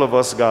family, all of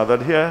us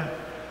gathered here.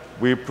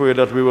 We pray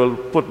that we will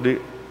put the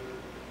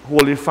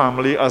Holy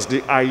Family as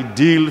the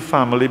ideal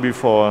family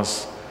before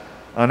us,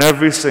 and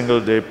every single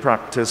day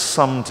practice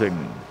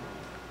something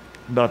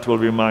that will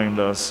remind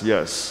us,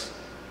 yes,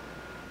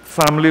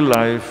 family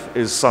life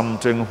is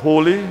something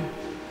holy,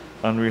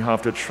 and we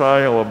have to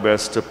try our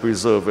best to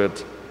preserve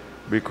it,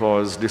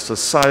 because the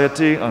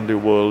society and the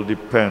world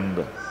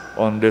depend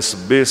on this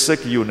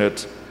basic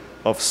unit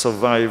of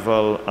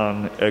survival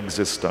and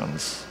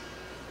existence.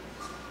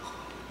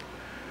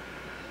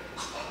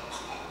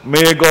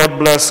 May God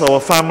bless our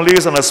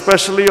families, and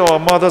especially our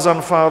mothers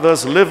and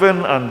fathers,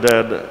 living and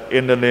dead,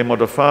 in the name of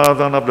the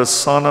Father, and of the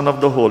Son, and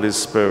of the Holy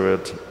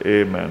Spirit.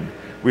 Amen.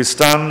 We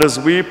stand as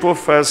we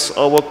profess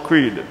our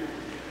creed.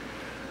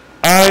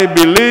 I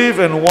believe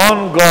in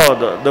one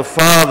God, the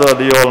Father,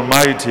 the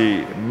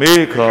Almighty,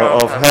 maker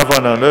of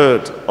heaven and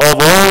earth, of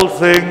all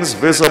things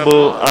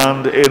visible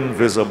and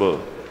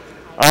invisible.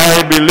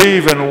 I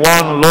believe in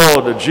one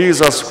Lord,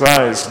 Jesus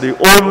Christ, the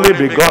only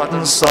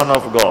begotten Son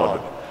of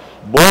God,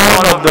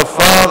 born of the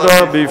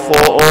Father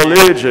before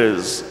all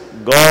ages,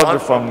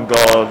 God from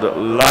God,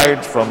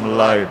 light from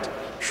light,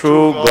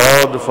 true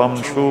God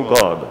from true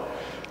God,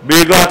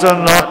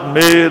 begotten, not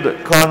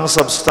made,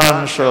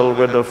 consubstantial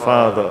with the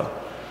Father.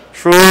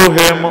 Through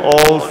him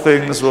all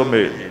things were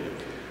made.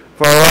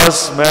 For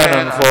us men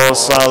and for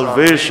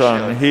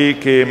salvation he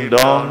came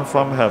down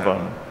from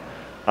heaven,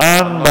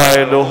 and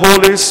by the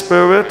Holy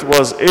Spirit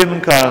was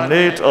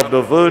incarnate of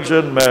the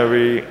Virgin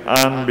Mary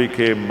and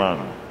became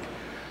man.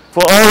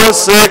 For our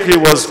sake he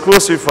was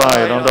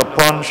crucified under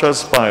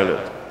Pontius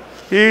Pilate.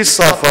 He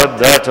suffered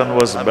death and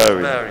was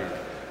buried,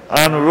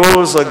 and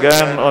rose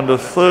again on the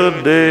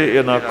third day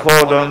in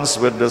accordance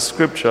with the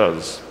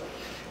Scriptures.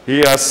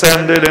 He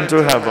ascended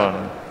into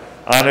heaven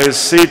and is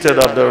seated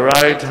at the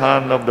right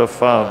hand of the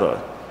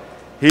Father.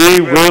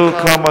 He will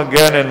come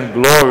again in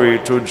glory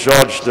to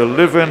judge the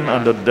living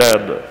and the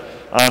dead,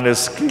 and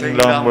his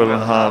kingdom will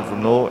have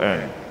no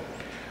end.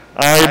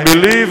 I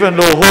believe in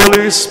the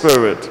Holy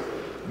Spirit,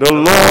 the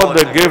Lord,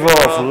 the giver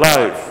of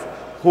life,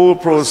 who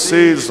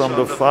proceeds from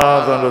the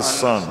Father and the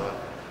Son,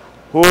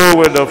 who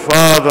with the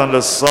Father and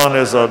the Son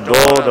is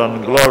adored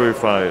and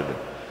glorified,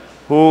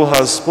 who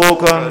has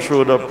spoken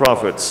through the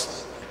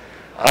prophets.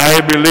 I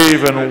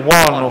believe in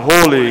one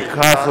holy,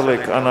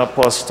 Catholic, and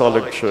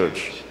Apostolic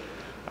Church.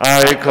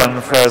 I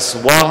confess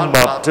one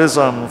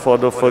baptism for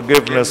the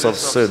forgiveness of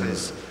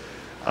sins,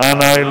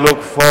 and I look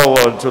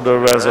forward to the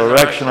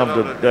resurrection of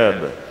the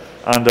dead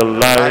and the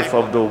life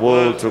of the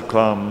world to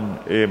come.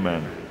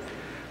 Amen.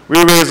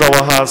 We raise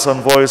our hearts and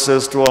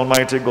voices to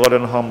Almighty God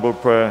in humble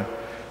prayer,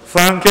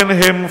 thanking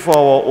Him for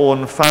our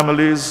own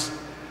families,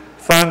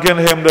 thanking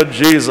Him that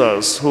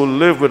Jesus, who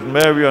lived with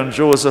Mary and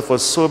Joseph for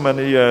so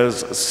many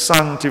years,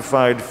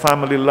 sanctified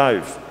family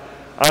life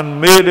and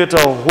made it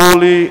a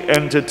holy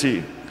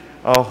entity,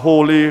 a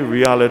holy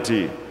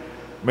reality.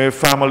 May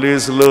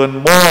families learn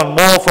more and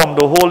more from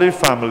the Holy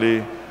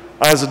Family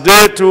as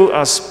they too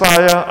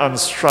aspire and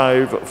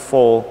strive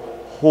for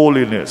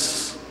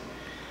holiness.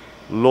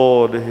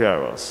 Lord,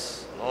 hear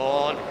us.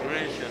 Lord,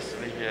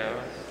 graciously hear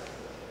us.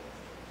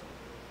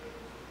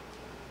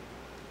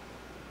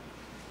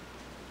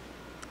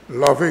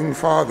 Loving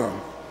Father,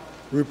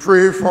 we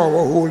pray for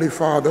our Holy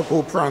Father,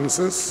 Pope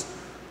Francis,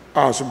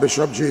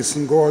 Archbishop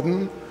Jason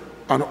Gordon,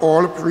 and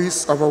all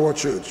priests of our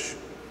church.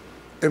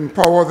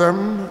 Empower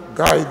them,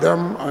 guide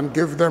them, and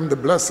give them the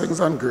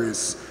blessings and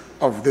grace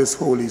of this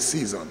holy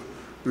season.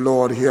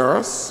 Lord, hear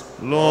us.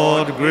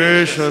 Lord,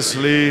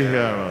 graciously hear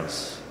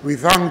us. We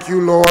thank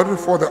you, Lord,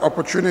 for the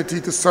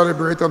opportunity to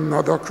celebrate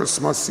another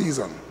Christmas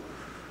season.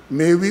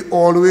 May we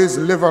always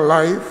live a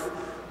life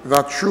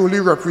that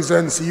truly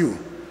represents you,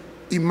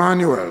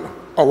 Emmanuel,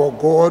 our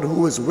God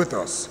who is with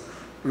us.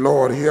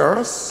 Lord, hear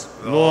us.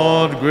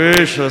 Lord,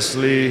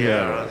 graciously hear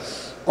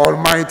us.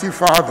 Almighty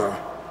Father,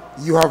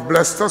 you have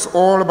blessed us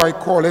all by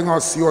calling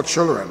us your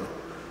children.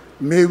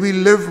 May we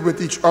live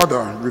with each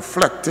other,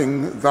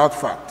 reflecting that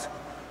fact.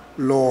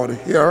 Lord,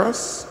 hear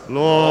us.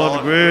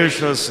 Lord,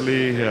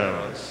 graciously hear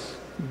us.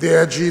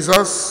 Dear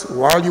Jesus,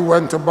 while you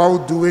went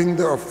about doing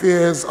the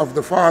affairs of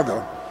the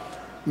Father,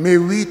 may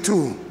we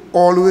too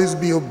always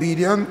be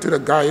obedient to the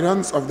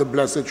guidance of the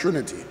Blessed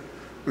Trinity.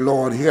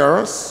 Lord, hear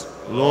us.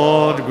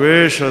 Lord,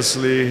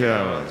 graciously hear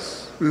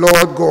us.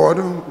 Lord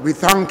God, we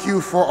thank you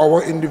for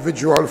our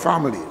individual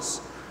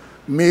families.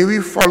 May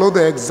we follow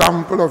the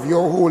example of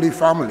your Holy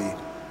Family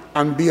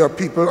and be a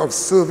people of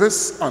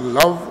service and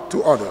love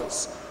to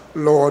others.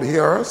 Lord,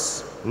 hear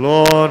us.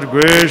 Lord,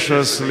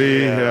 graciously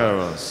hear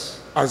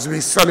us. As we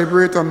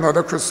celebrate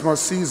another Christmas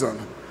season,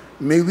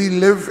 may we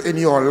live in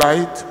your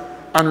light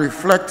and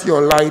reflect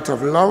your light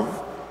of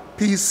love,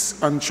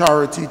 peace, and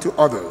charity to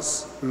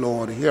others.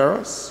 Lord, hear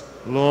us.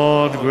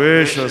 Lord,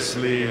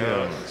 graciously hear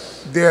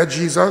us. Dear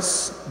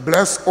Jesus,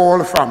 bless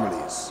all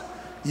families.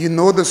 You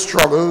know the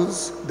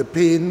struggles, the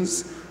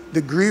pains,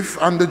 the grief,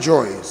 and the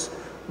joys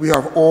we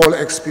have all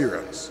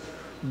experienced.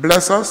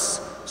 Bless us,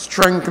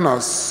 strengthen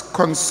us,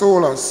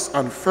 console us,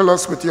 and fill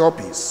us with your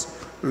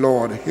peace.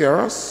 Lord, hear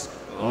us.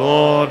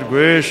 Lord,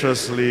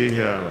 graciously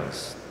hear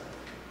us.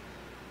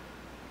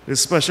 With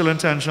special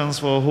intentions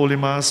for Holy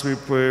Mass, we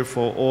pray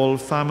for all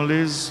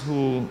families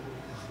who,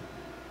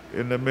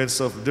 in the midst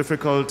of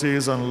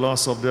difficulties and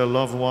loss of their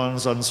loved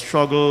ones and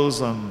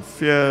struggles and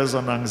fears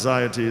and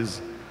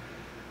anxieties,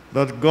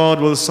 that God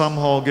will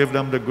somehow give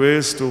them the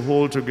grace to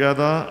hold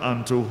together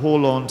and to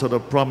hold on to the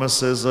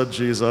promises that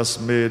Jesus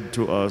made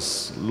to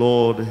us.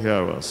 Lord,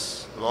 hear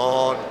us.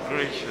 Lord,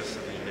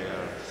 graciously hear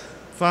us.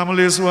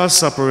 Families who are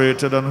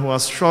separated and who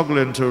are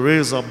struggling to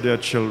raise up their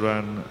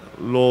children,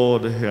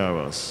 Lord, hear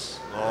us.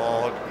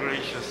 Lord,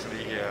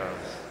 graciously hear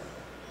us.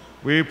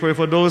 We pray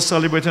for those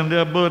celebrating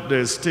their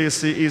birthdays,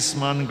 Stacy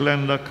Eastman,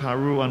 Glenda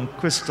Carew, and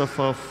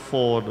Christopher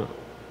Ford.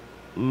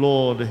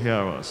 Lord,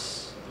 hear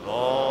us.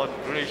 Lord,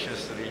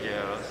 graciously hear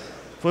us.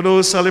 For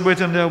those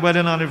celebrating their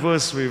wedding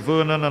anniversary,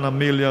 Vernon and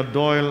Amelia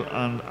Doyle,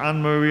 and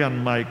Anne-Marie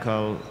and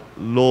Michael,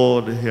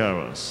 Lord, hear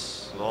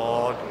us.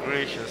 Lord,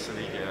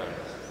 graciously hear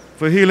us.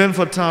 For healing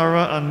for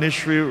Tara and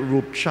Nishri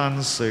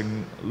Rupchan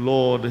Singh,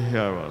 Lord,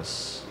 hear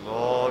us.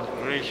 Lord,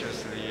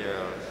 graciously hear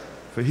us.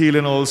 For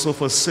healing also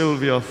for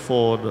Sylvia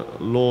Ford,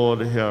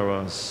 Lord, hear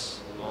us.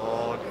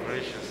 Lord,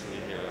 graciously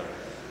hear us.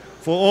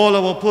 For all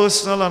our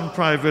personal and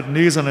private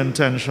needs and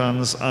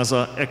intentions as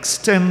an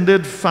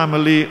extended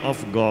family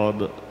of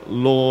God,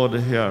 Lord,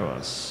 hear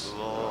us.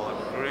 Lord,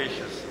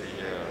 graciously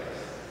hear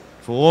us.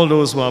 For all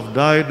those who have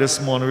died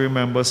this morning,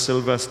 remember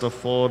Sylvester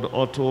Ford,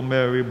 Otto,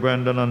 Mary,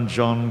 Brendan, and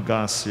John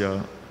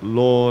Garcia.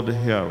 Lord,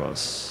 hear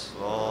us.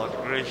 Lord,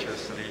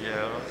 graciously hear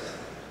us.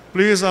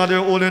 Please add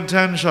your own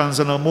intentions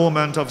in a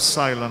moment of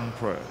silent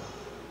prayer.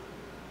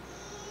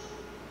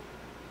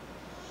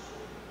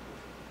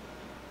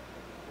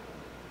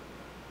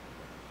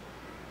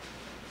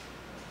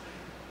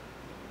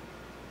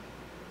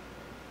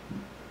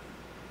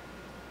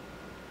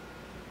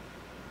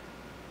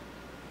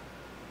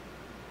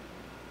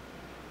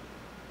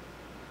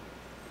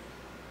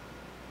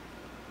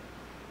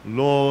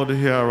 Lord,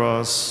 hear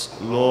us.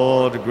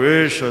 Lord,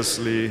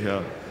 graciously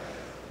hear.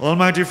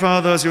 Almighty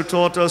Father, as you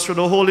taught us through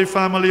the Holy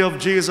Family of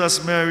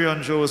Jesus, Mary,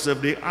 and Joseph,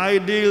 the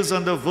ideals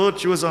and the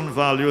virtues and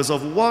values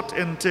of what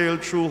entail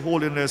true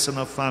holiness in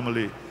a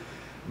family,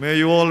 may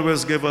you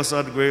always give us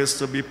that grace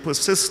to be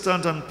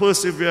persistent and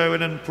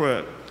persevering in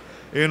prayer.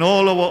 In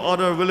all our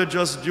other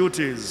religious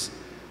duties,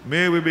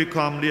 may we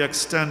become the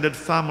extended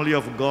family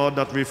of God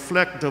that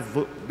reflect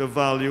the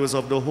values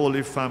of the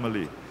Holy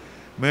Family.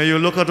 May you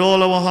look at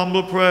all our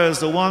humble prayers,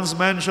 the ones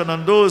mentioned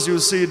and those you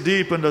see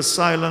deep in the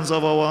silence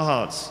of our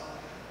hearts.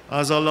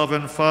 As a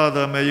loving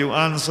Father, may you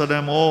answer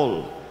them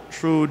all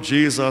through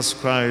Jesus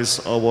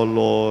Christ our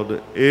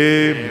Lord.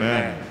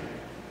 Amen.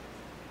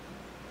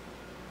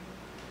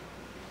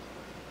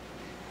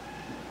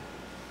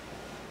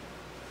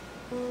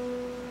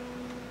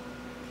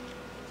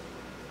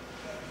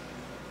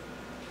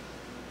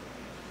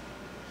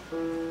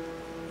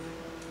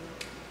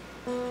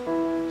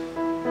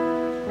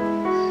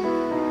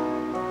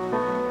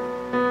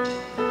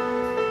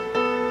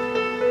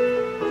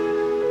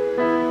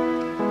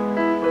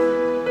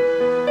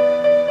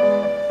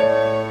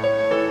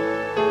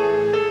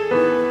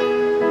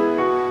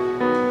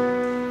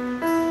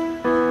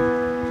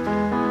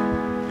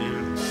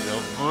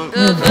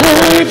 The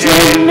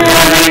Virgin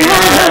Mary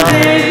had a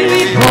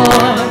baby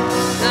boy.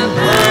 The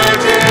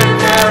Virgin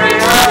Mary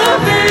had a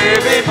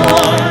baby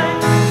boy.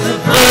 The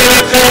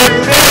Virgin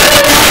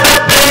Mary had a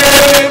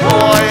baby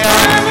boy,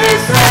 and he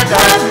said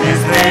that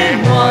his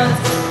name was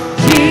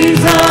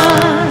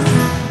Jesus.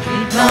 He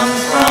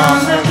comes from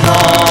the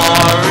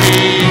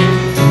glory.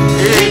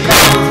 He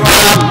comes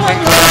from the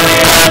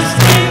glorious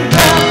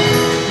kingdom.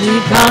 He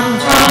comes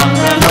from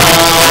the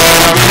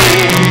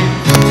glory.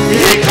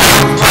 He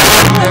comes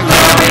from the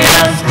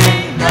glorious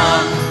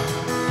kingdom.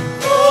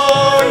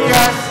 Oh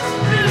yes,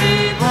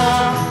 believer.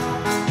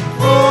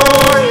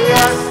 Oh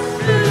yes,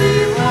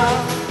 believer.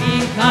 He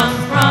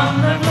comes from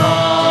the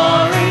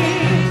glory.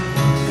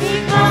 He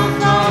comes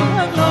from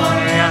the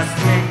glorious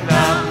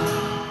kingdom.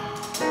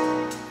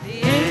 The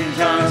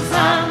angels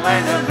sang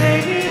when the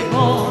baby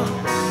born.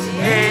 The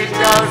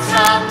angels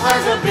sang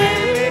when the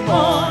baby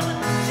born.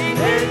 The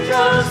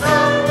angels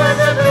sang when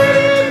the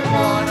baby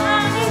born.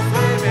 And the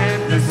baby,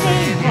 the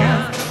Savior,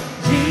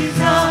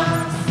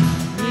 Jesus.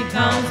 He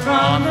comes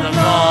from the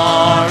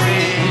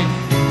glory.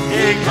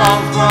 He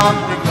comes from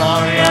the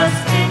glorious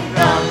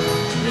kingdom.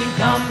 He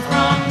comes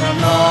from the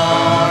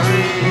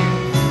glory.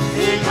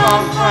 He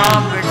comes from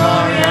the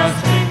glorious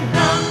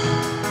kingdom.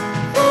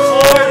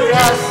 Oh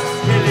yes,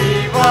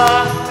 believer.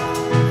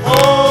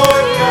 Oh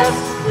yes,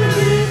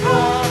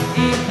 believer.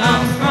 He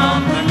comes from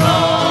the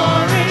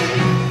glory.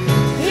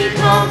 He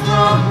comes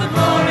from the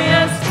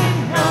glorious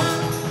kingdom.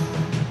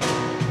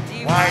 The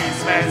wise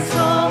men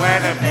saw when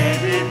the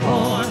baby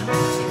born.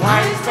 The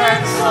wise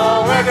men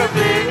saw when the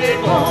baby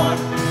born.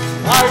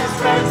 Wise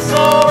men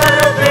saw when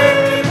the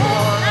baby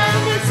born, and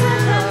they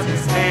said that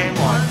his name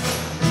was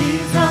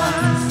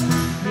Jesus.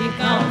 He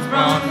comes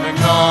from the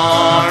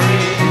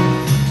glory.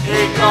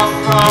 He comes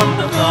from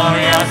the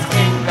glorious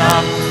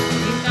kingdom.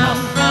 He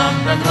comes from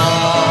the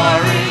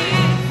glory.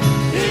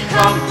 He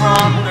comes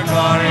from the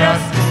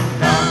glorious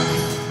kingdom.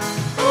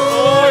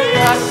 Oh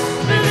yes,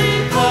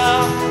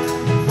 believer.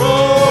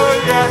 Oh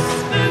yes,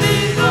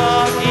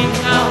 believer. He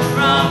comes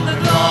from the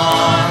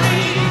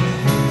glory.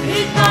 He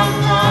comes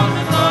from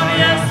the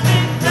glorious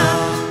kingdom.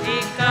 He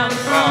comes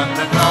from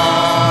the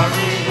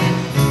glory.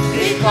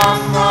 He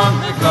comes from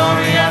the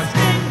glorious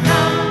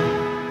kingdom.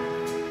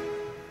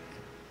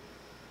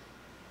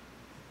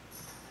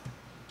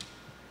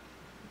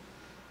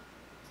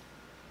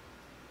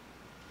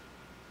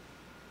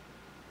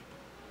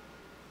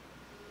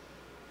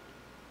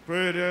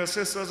 Pray, dear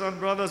sisters and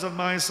brothers, that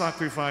my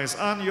sacrifice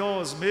and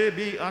yours may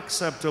be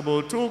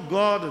acceptable to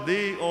God,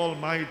 the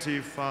Almighty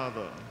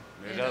Father.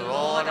 May the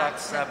Lord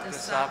accept the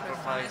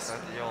sacrifice at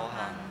your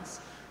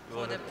hands,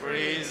 for the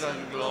praise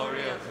and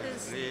glory of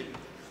his name,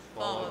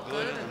 for our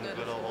good and the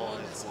good of all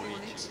his holy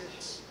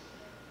church.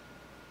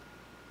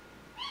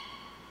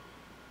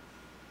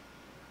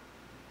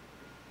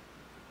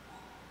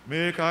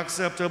 Make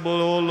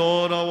acceptable, O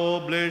Lord,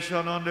 our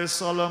oblation on this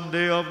solemn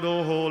day of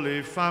the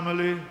Holy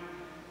Family,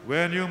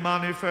 when you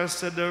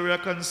manifested the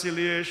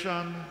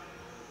reconciliation,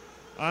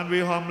 and we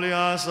humbly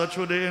ask that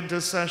through the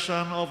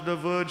intercession of the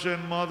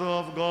Virgin Mother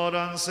of God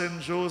and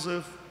Saint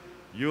Joseph,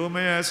 you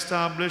may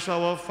establish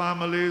our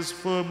families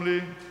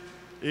firmly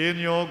in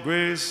your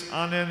grace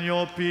and in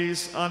your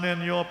peace and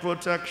in your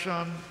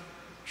protection,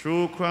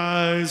 through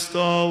Christ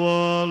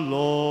our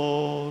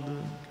Lord.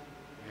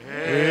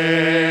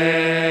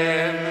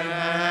 Amen.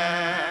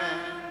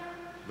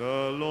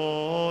 The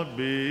Lord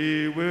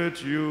be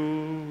with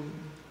you.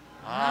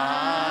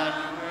 And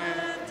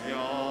with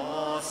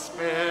your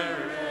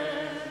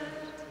spirit.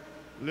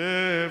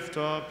 Lift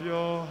up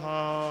your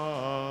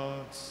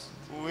hearts.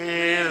 We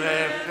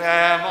lift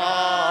them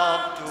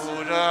up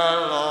to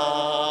the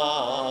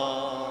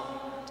Lord.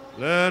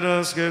 Let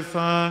us give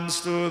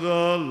thanks to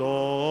the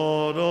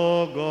Lord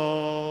our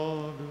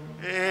God.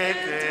 It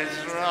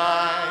is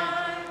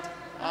right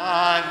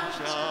and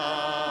just.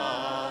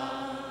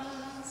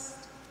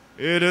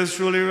 It is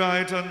truly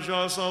right and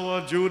just,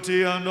 our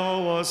duty and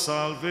our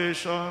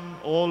salvation,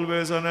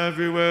 always and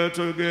everywhere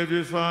to give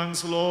you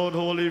thanks, Lord,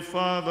 Holy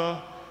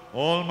Father,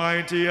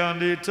 Almighty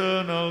and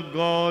eternal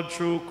God,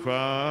 through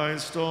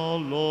Christ our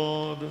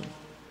Lord.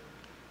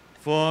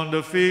 For on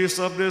the feast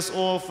of this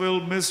awful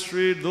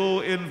mystery, though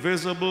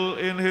invisible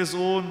in his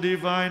own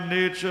divine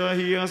nature,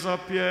 he has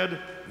appeared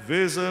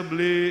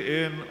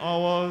visibly in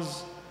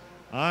ours,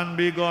 and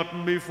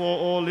begotten before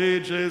all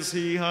ages,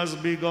 he has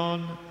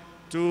begun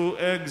to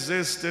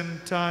exist in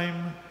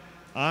time,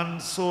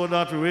 and so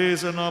that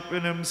raising up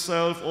in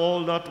himself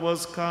all that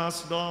was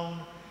cast down,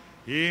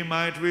 he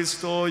might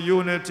restore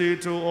unity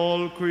to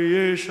all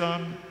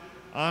creation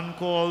and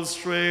call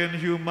straying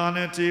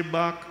humanity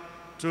back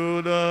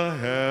to the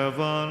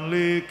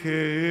heavenly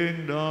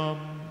kingdom.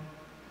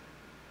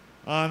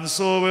 And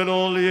so with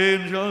all the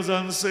angels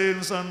and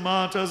saints and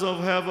martyrs of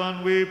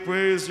heaven, we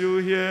praise you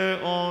here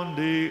on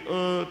the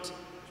earth,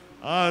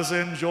 as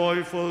in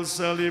joyful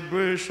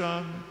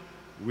celebration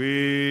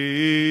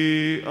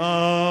we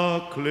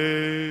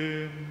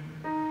acclaim.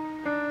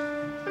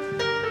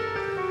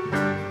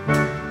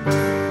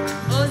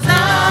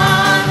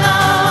 Hosanna,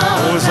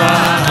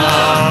 Hosanna,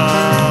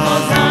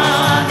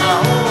 Hosanna,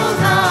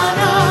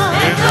 Hosanna,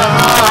 in the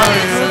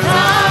highest.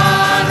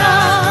 Hosanna,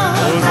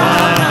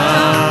 Hosanna,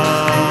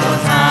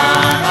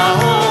 Hosanna,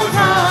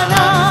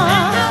 Hosanna,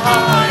 in the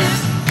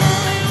highest.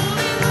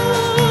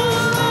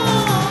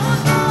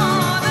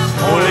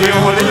 holy,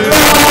 holy,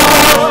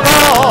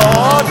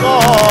 Lord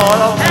God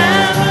of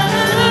Heaven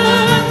and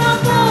earth are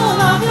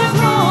full of your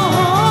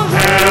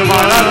glory. heaven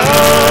and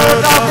earth.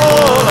 earth are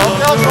full of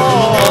your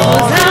glory.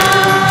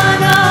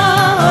 Hosanna,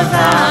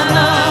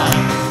 Hosanna,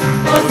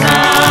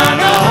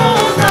 Hosanna,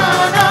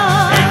 Hosanna,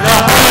 In the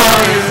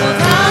highest.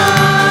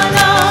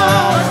 Hosanna,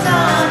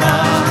 Hosanna,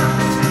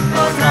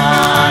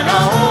 Hosanna,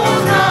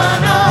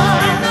 Hosanna,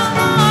 in the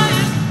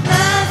highest.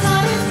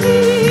 Blessed is he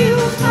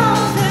who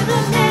comes in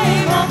the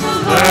name of the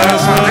Lord.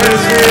 Blessed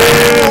is he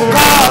Who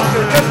comes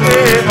in the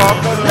name of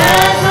the Lord.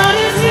 Blessed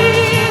is he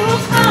who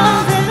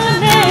comes in the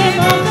name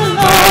of the Who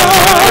Lord.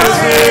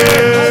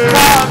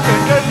 comes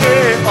in the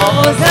name of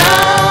the Lord.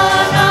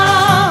 Hosanna,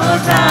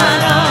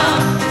 Hosanna,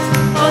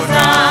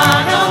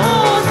 Hosanna,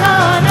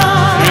 Hosanna,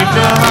 in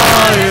the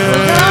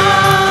highest.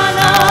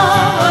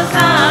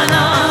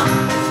 Hosanna,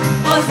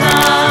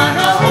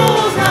 Hosanna, Hosanna,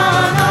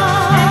 Hosanna,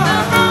 in the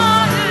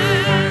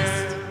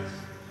highest.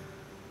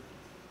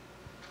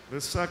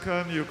 The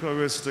second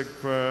Eucharistic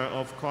prayer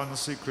of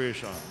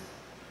consecration.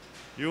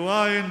 You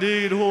are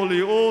indeed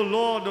holy, O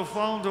Lord, the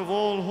fount of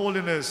all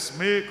holiness.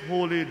 Make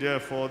holy,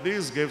 therefore,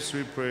 these gifts,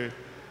 we pray,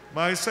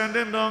 by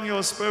sending down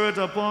your Spirit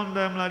upon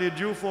them like the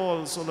dew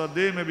falls, so that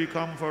they may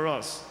become for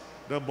us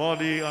the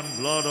body and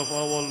blood of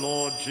our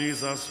Lord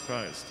Jesus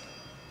Christ.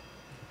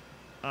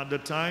 At the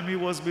time he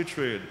was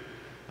betrayed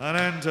and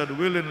entered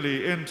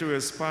willingly into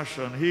his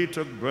passion, he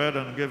took bread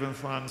and giving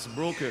thanks,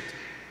 broke it,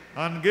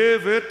 and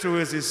gave it to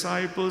his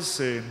disciples,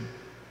 saying,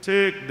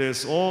 Take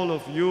this, all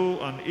of you,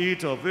 and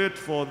eat of it,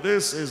 for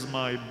this is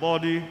my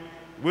body,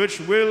 which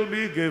will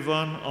be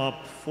given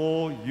up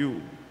for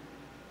you.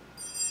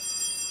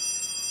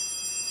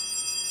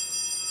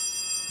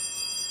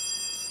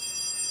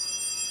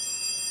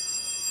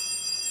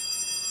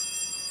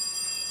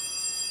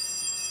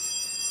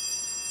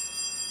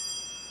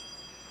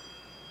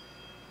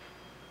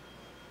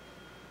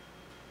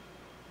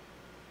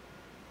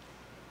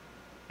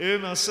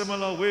 In a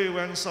similar way,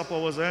 when supper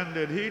was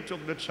ended, he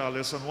took the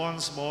chalice, and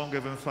once more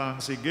giving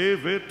thanks, he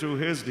gave it to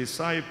his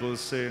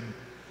disciples, saying,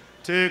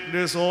 Take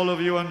this, all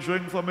of you, and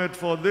drink from it,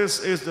 for this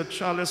is the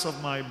chalice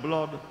of my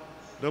blood,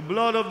 the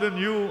blood of the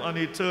new and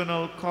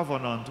eternal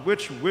covenant,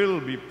 which will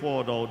be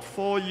poured out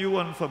for you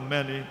and for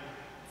many,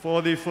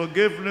 for the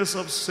forgiveness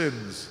of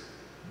sins.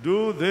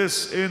 Do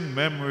this in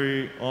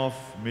memory of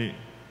me.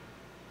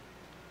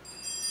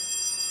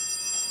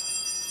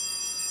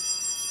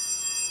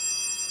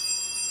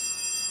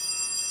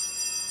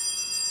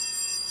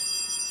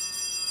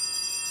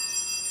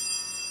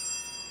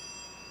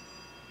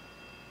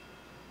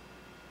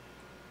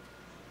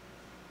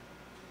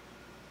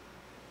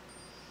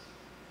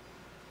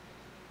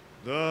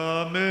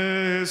 The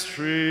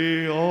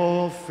mystery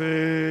of faith.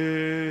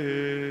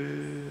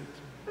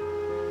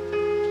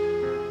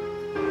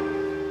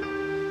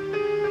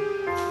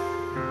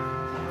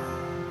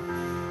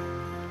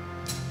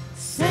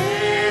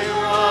 Save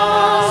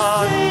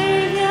us,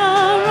 Savior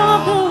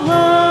of the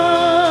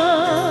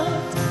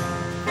world,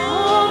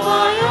 for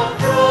by your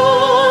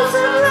cross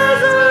and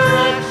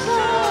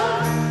resurrection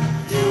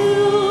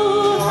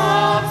you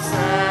have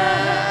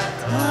set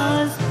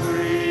us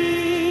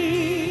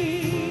free.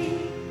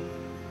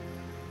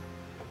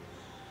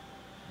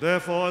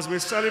 Therefore, as we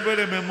celebrate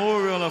a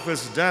memorial of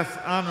his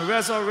death and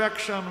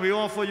resurrection, we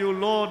offer you,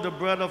 Lord, the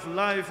bread of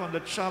life and the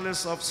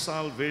chalice of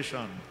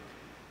salvation,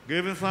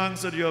 giving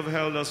thanks that you have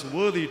held us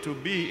worthy to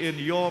be in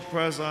your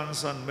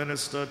presence and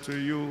minister to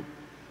you.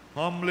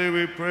 Humbly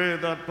we pray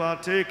that,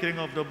 partaking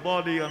of the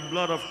body and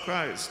blood of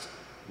Christ,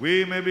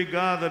 we may be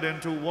gathered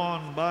into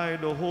one by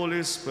the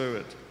Holy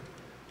Spirit.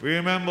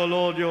 Remember,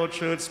 Lord, your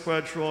church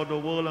spread throughout the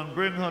world and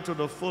bring her to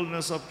the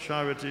fullness of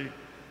charity,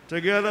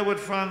 together with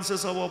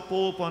Francis, our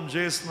Pope, and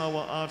Jason,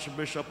 our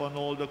Archbishop, and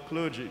all the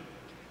clergy.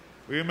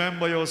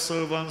 Remember your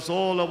servants,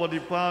 all our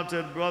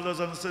departed brothers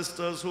and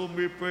sisters whom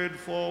we prayed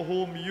for,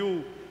 whom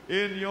you,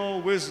 in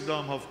your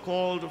wisdom, have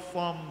called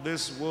from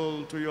this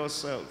world to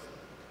yourself.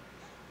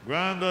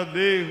 Grant that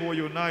they who are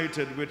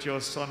united with your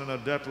Son in a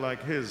death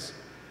like his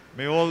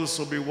may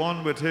also be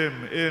one with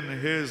him in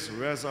his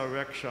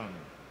resurrection.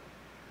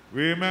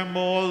 Remember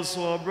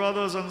also our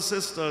brothers and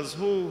sisters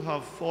who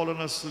have fallen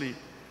asleep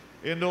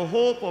in the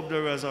hope of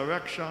the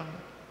resurrection,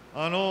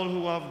 and all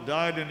who have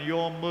died in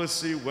your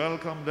mercy,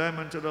 welcome them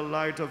into the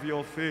light of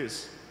your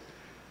face.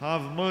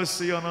 Have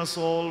mercy on us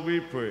all,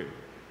 we pray,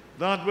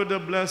 that with the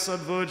Blessed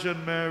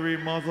Virgin Mary,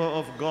 Mother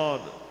of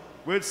God,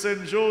 with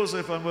Saint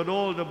Joseph and with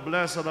all the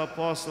blessed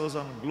apostles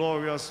and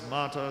glorious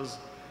martyrs,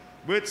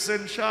 with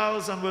Saint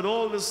Charles and with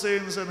all the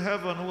saints in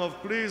heaven who have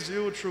pleased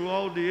you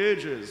throughout the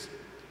ages,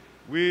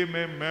 we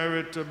may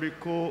merit to be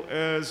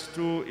co-heirs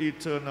to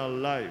eternal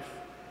life,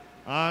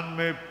 and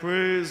may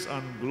praise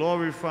and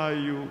glorify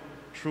you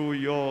through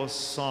your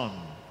Son,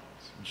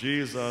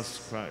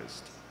 Jesus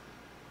Christ.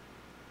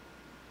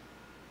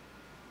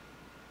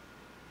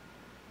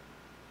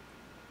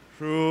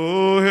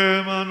 Through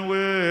him and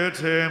with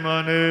him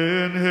and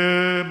in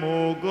him,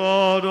 O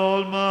God,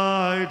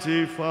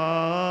 Almighty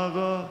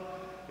Father,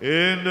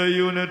 in the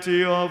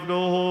unity of the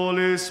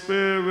Holy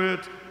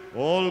Spirit,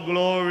 all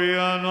glory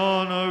and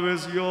honor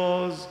is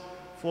yours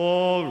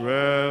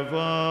forever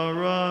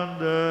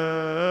and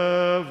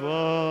ever.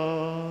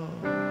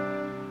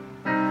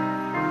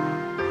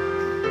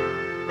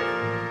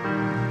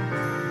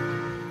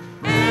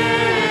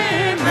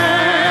 Amen,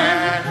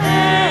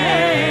 amen,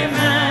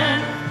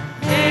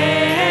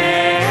 amen.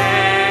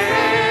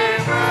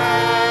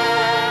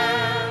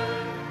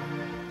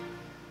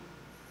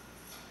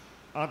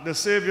 At the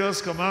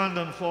Savior's command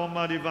and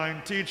former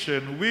divine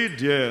teaching, we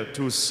dare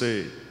to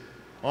say,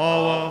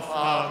 Our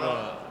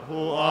Father,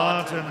 who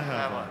art in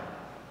heaven,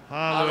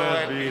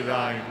 hallowed be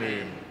thy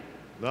name.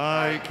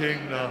 Thy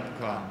kingdom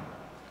come.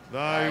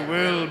 Thy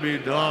will be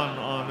done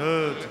on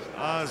earth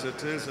as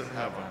it is in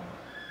heaven.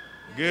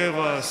 Give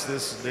us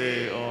this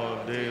day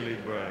our daily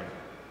bread,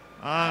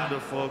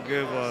 and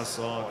forgive us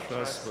our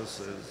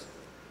trespasses,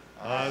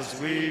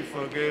 as we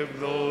forgive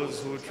those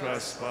who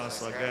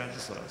trespass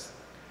against us.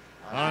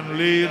 And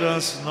lead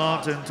us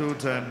not into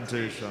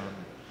temptation,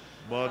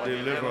 but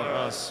deliver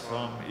us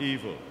from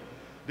evil.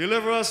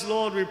 Deliver us,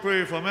 Lord, we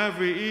pray, from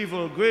every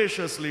evil.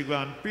 Graciously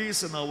grant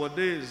peace in our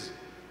days,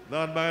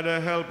 that by the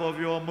help of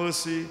your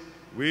mercy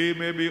we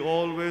may be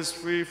always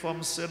free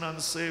from sin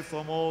and safe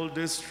from all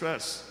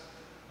distress,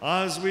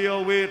 as we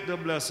await the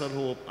blessed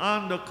hope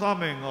and the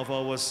coming of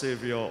our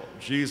Savior,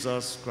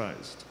 Jesus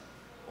Christ.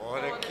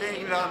 For the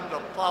kingdom,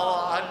 the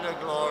power, and the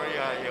glory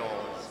are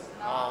yours,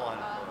 now and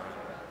forever.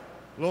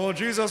 Lord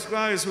Jesus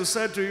Christ, who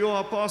said to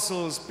your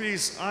apostles,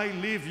 Peace I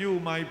leave you,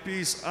 my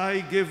peace I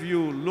give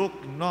you,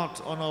 look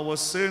not on our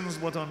sins,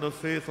 but on the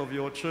faith of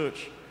your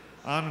church,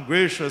 and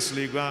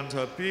graciously grant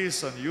her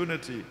peace and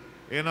unity,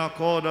 in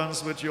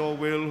accordance with your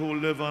will, who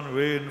live and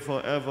reign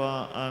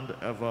forever and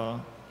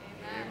ever.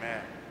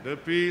 Amen. The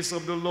peace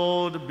of the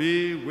Lord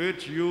be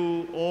with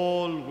you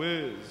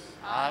always.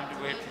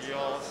 And with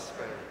your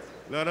spirit.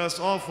 Let us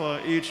offer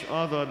each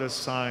other the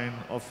sign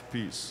of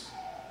peace.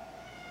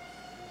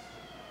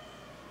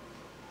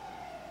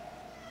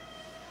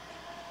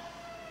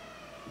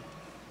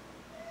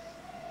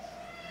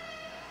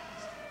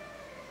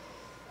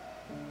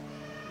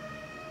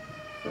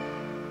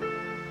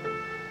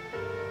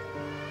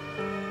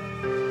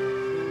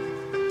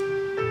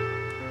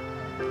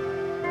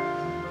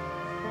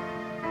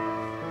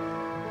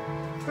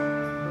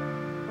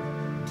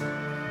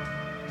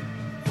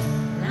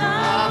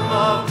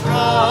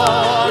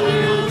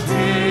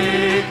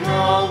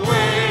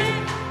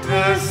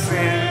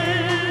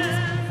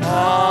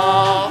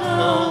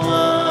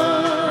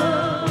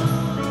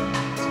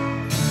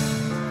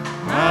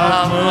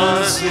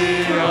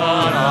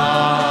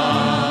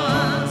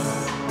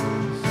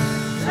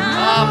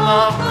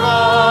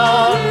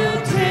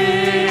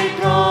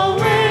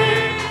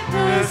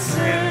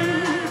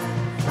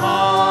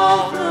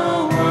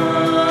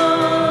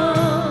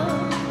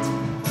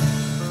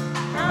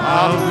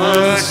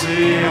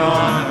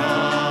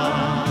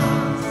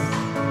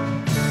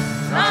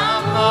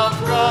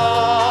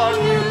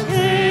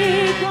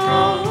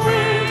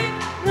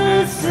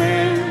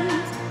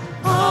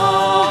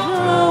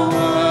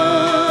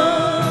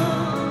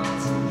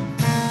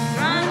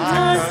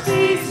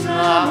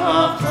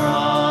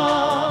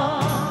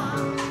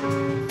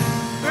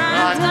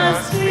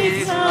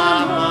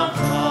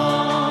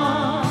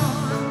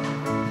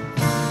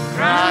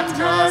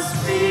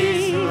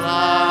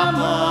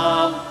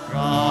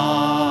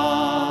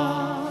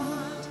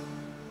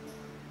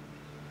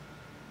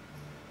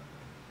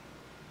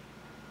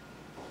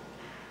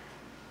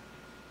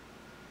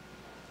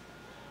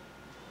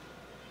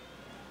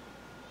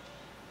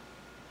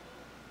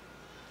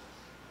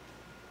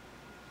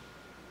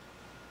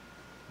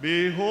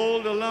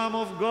 Behold the Lamb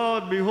of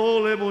God,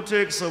 behold him who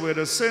takes away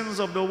the sins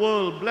of the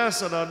world.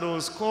 Blessed are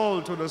those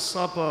called to the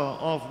supper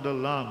of the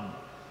Lamb.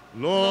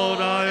 Lord,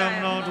 I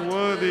am not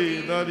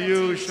worthy that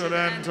you should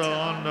enter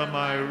under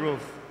my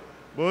roof,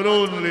 but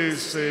only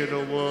say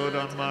the word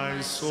and my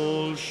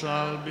soul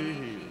shall be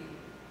healed.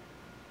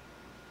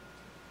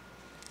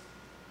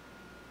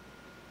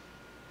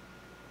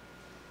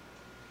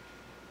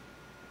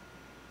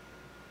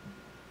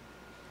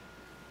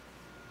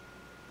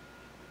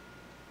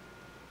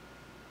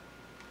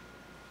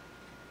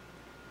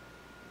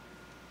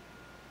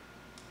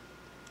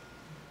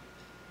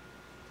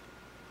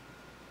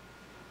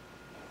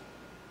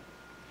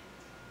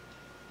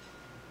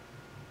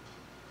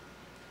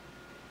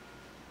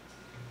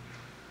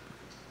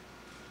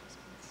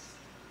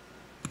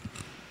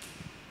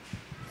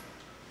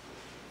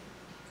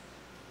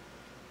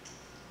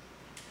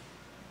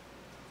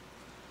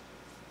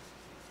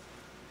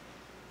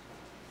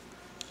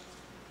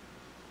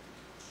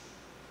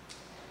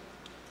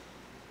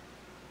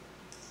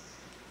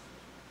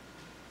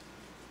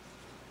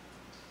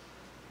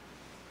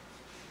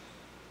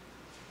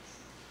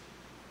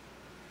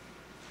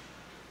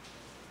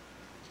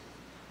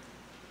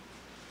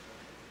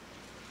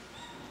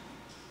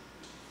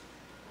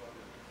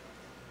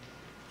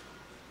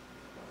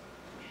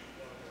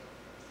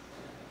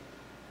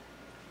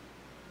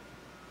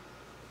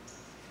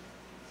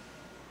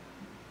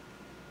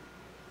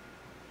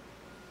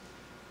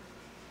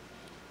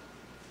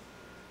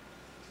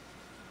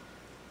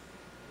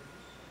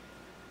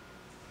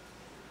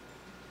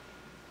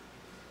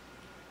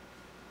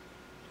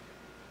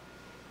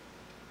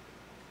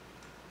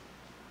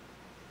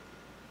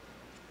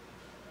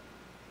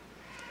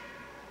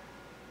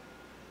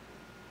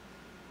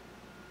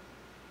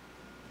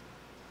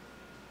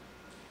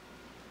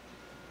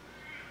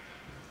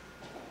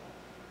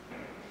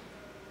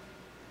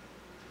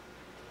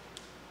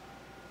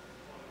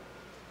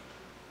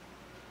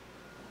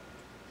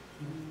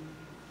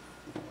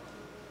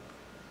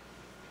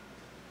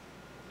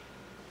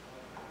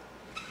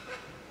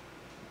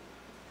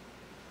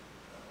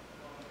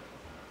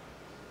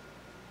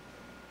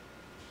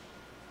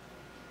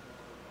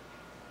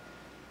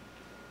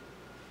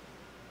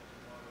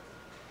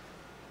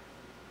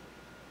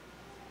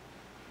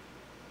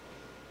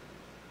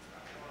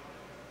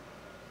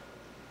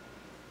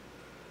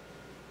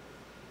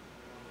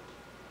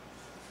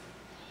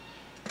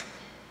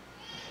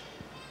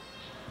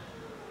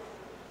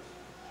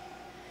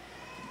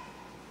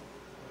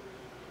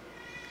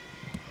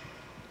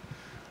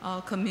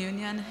 Our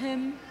communion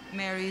hymn,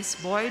 Mary's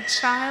Boy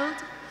Child,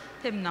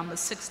 hymn number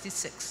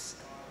 66.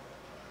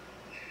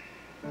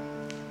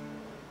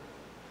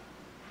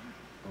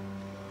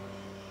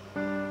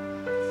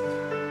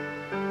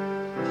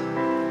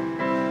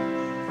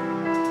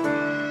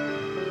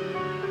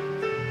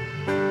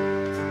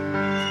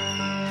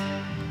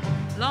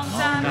 Long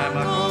time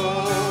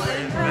ago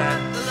in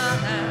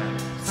Bethlehem,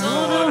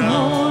 So the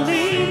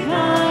Holy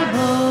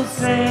Bible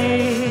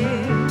says,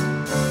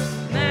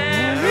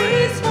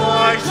 Mary's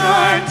boy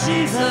child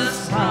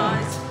Jesus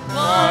Christ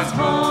was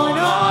born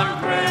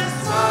on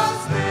Christmas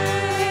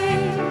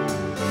Day.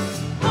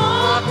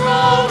 Hark,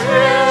 now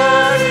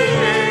hear the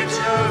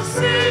angels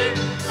sing,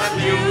 a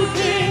new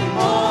King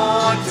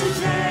born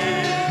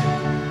today.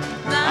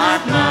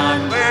 That man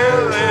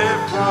will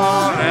live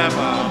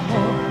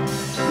forevermore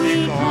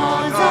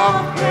because of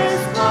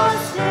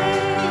Christmas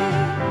Day.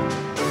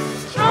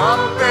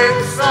 Trumpet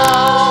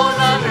sound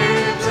and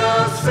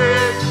angels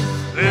sing,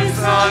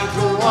 listen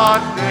to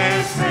what they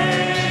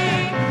say.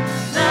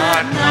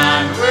 That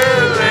man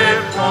will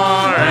live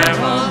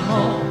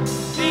forevermore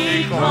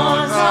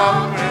because of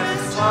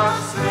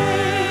Christmas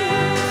Day.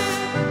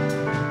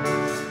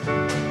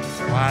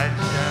 While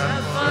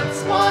shepherds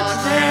watch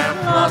their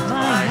flock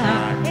by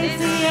night, they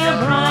see a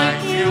bright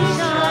new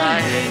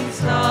shining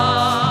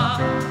star,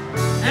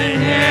 and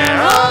hear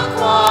a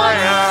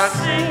choir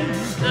sing.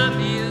 The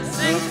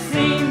music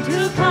seemed to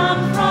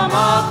come from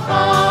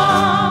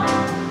afar.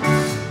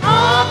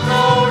 Hark,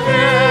 now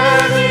hear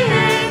the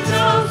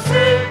angels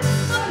sing,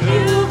 a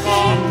new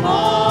King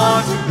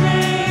born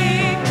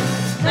today.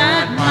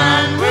 That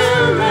man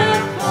will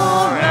live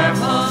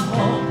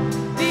forevermore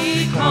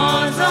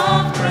because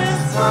of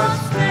Christmas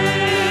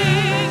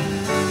Day.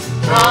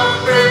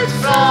 Trumpet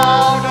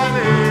sound and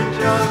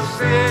angels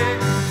sing,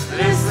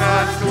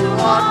 listen to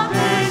what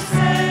they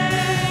say.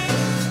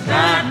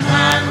 That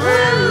man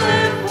will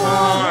live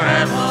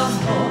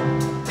forevermore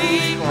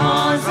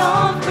because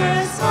of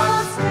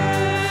Christmas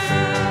Day.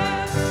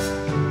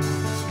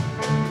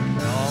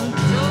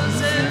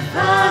 Joseph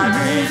and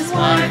his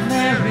wife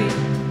Mary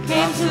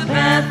came to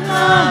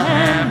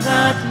Bethlehem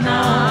that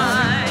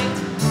night,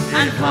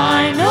 and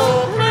find no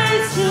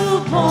place to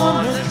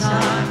born the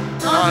child,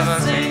 not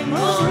a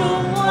single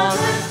room was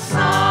in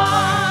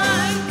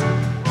sight.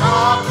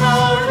 Hark,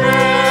 now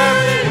hear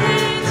the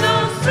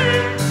angels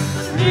sing,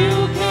 the new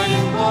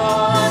King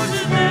born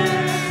today.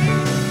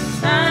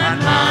 That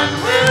man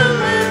will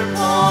live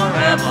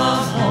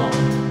forevermore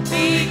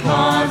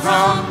because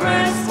of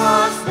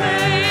Christmas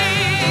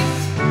Day.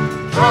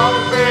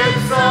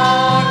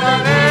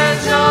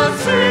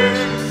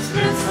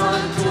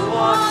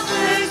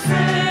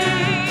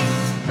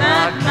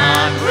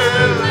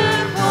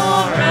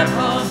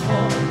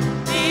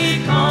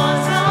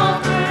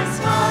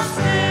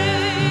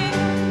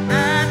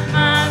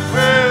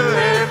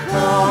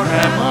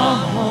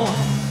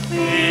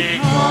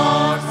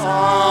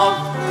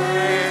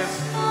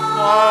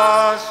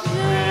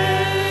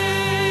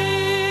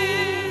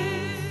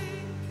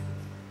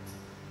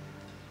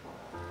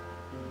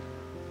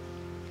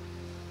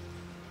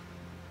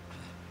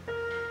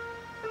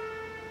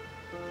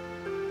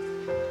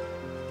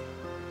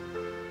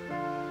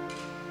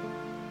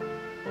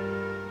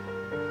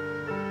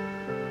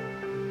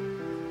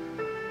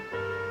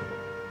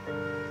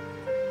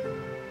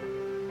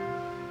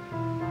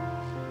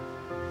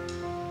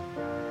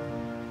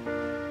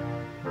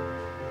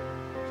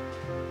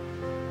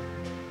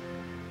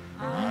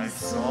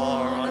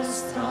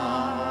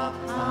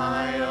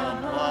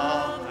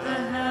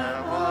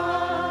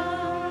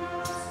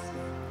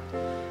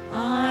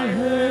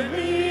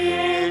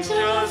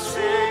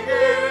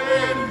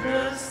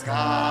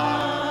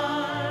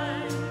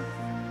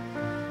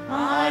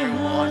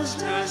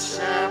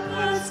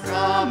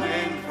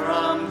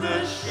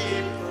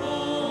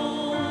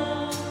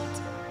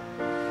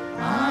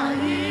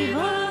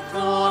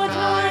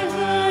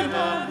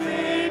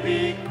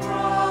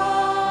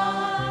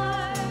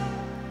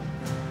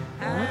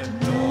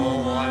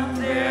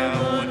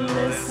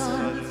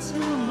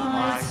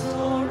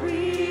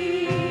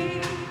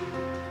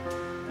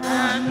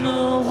 and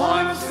no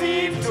one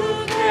seemed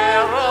to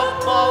care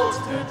about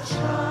the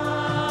child.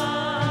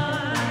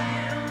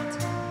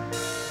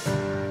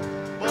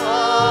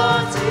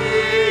 But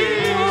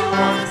he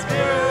was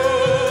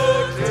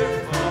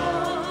beautiful,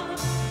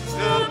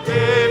 the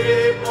baby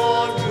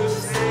born to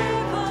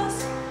save us,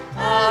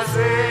 as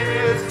in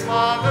his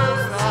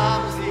mother's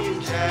arms he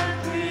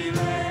gently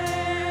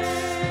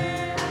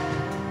lay.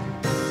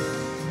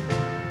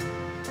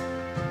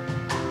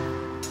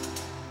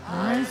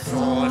 I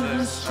saw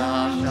the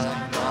star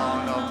shine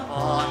down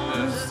upon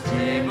the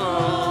stable.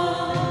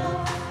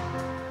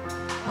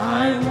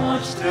 I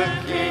watched the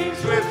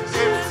kings with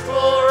gifts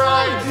go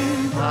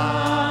riding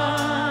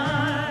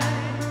by.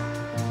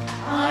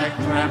 I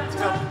crept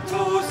up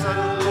close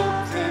and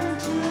looked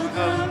into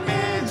the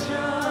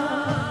manger,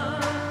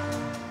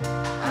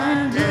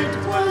 and it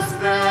was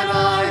then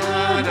I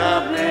heard a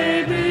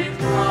baby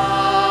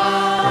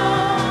cry.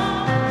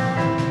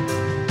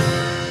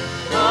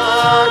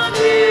 But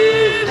he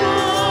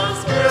was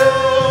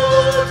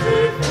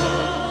beautiful,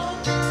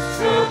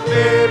 the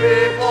baby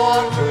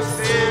born to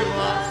save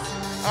us,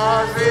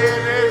 as in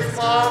his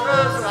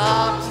mother's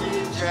arms he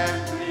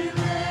gently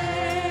lay.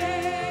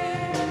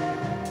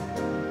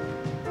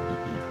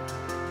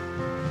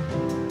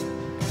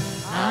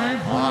 I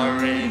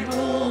hurried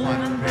home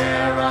and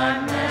there I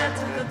met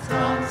the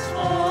townsfolk.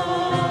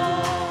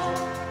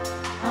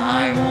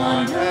 I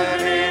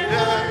wandered in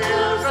the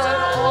hills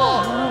and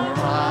all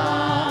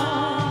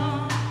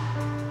around.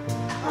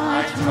 I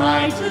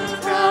tried to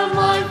tell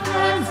my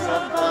friends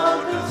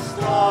about the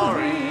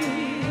story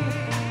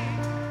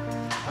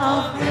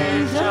of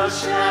angels,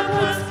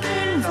 shepherds,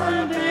 kings,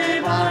 and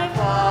babe I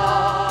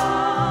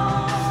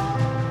found.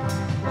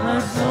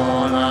 But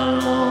all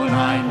alone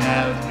I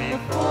knelt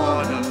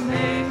before the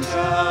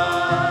manger.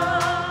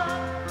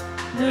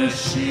 The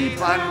sheep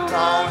and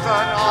cows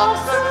and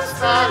oxen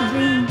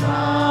standing by,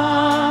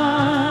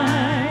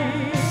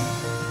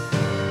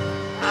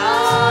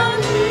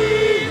 and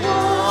he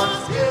was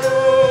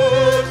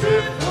beautiful,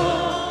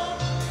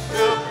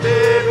 the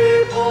baby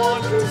born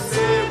to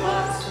save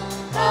us,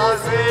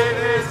 as in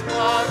his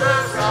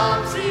mother's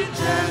arms he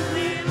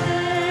gently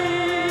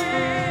lay.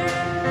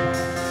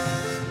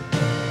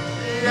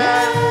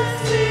 Yes,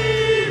 he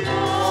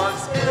was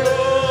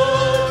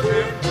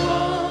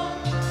beautiful,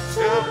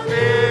 the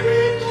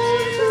baby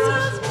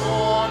Jesus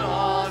born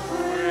on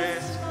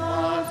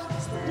Christmas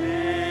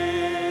Day.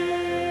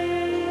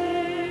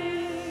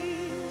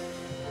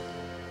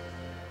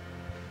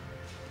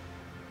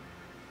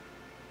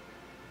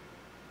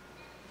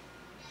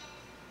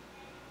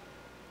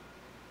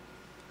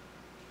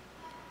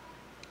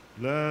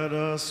 Let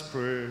us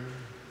pray.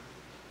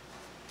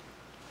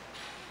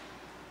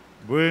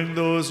 Bring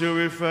those you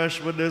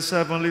refresh with this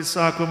heavenly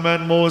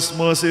sacrament, most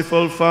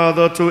merciful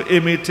Father, to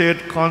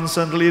imitate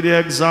constantly the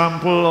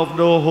example of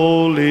the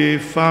Holy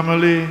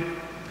Family,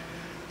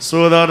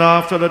 so that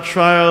after the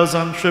trials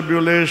and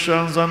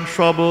tribulations and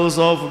troubles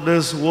of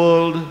this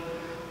world,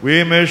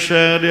 we may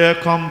share their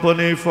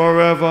company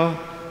forever,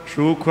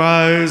 through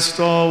Christ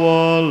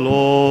our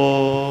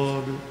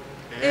Lord.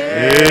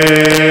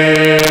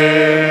 Amen.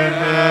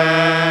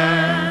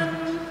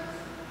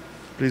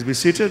 Please be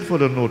seated for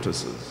the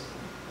notices.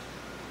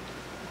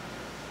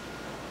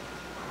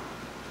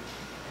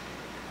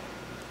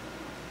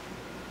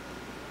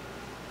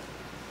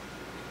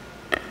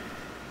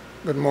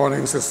 Good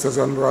morning, sisters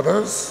and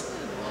brothers.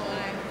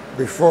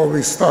 Before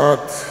we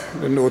start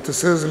the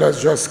notices,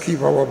 let's just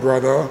keep our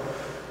brother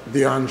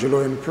D'Angelo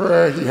in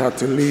prayer. He had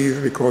to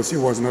leave because he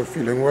was not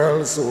feeling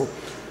well, so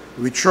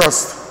we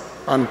trust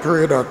and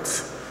pray that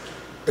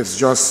it's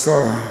just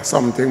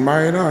something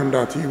minor and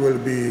that he will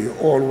be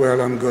all well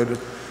and good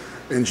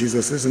in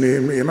Jesus'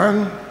 name.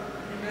 Amen.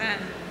 Amen.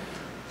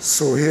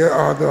 So here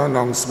are the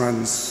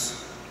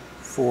announcements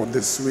for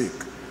this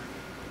week.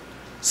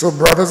 So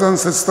brothers and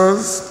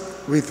sisters,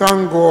 we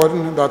thank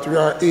God that we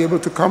are able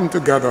to come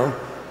together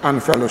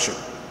and fellowship.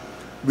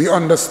 We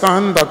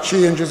understand that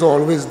change is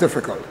always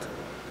difficult,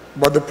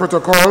 but the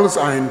protocols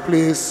are in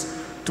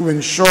place to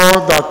ensure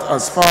that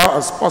as far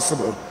as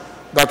possible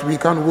that we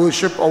can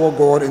worship our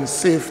God in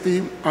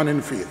safety and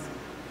in faith.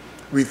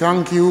 We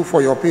thank you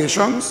for your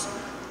patience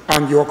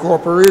and your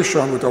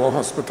cooperation with our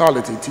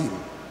hospitality team.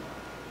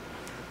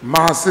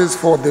 Masses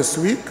for this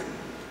week: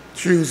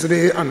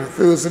 Tuesday and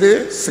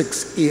Thursday,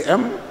 6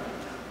 a.m.,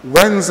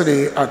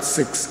 Wednesday at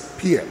 6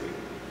 p.m.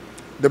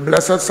 The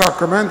Blessed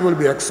Sacrament will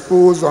be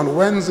exposed on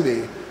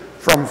Wednesday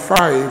from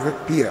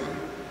 5 p.m.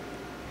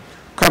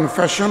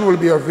 Confession will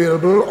be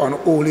available on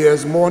All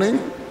Year's morning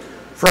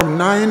from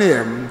 9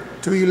 a.m.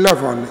 to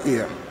 11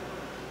 a.m.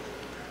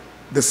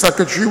 The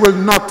secretary will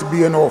not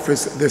be in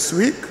office this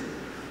week,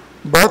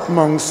 but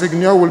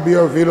Monsignor will be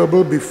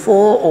available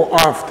before or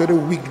after the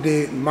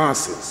weekday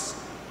masses.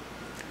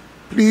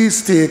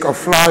 Please take a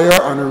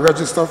flyer and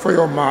register for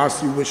your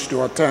mass you wish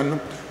to attend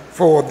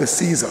for the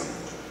season.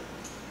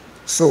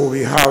 So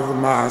we have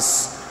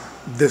mass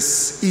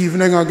this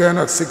evening again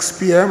at 6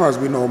 p.m. as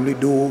we normally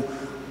do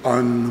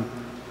on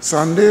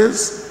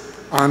Sundays,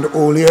 And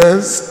Old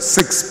Year's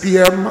 6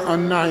 p.m.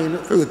 and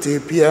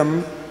 9:30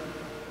 p.m.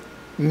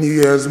 New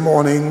Year's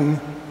morning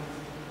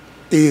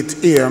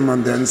 8 a.m.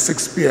 and then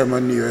 6 p.m.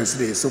 on New Year's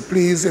Day. So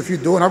please, if you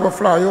don't have a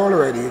flyer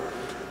already,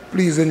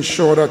 please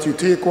ensure that you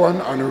take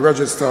one and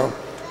register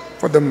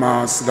for the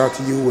Mass that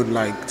you would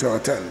like to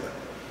attend.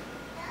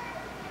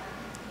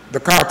 The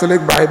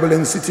Catholic Bible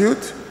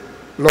Institute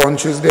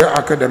launches their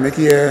academic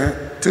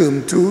year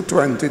Term 2,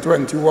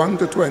 2021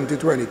 to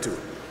 2022.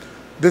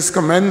 This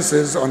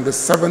commences on the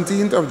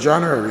 17th of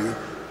January,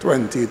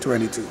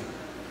 2022.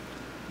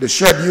 The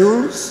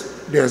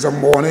schedules, there's a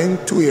morning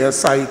 2-year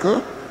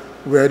cycle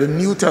where the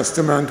New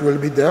Testament will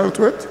be dealt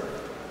with.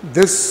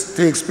 This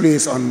takes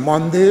place on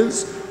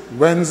Mondays,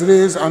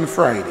 Wednesdays, and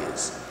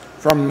Fridays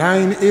from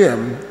 9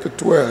 a.m. to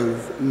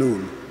 12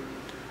 noon.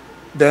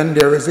 Then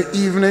there is the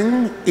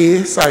evening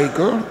A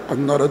cycle,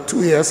 another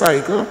 2-year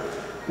cycle,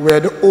 where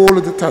the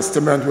Old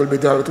Testament will be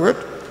dealt with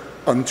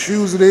on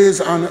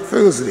Tuesdays and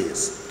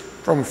Thursdays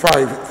from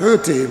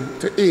 5:30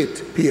 to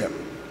 8 p.m.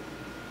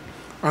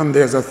 And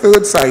there's a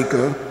third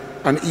cycle,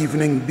 an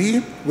evening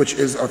B, which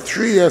is a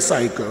 3-year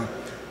cycle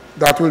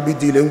that will be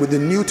dealing with the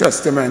New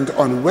Testament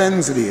on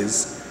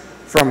Wednesdays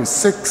from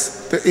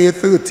 6 to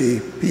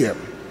 8:30 p.m.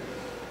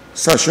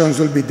 Sessions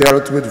will be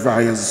dealt with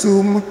via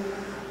Zoom,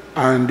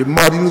 and the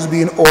modules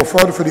being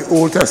offered for the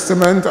Old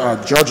Testament are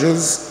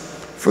Judges,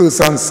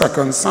 1st and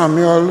 2nd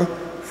Samuel,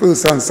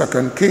 1st and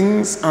 2nd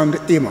Kings, and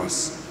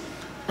Amos.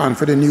 And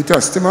for the New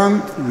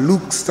Testament,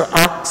 Luke's to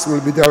Acts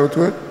will be dealt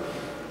with,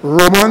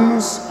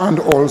 Romans, and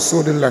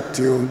also the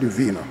Lectio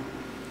Divina.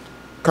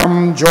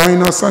 Come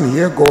join us and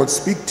hear God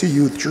speak to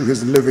you through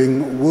his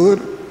living word.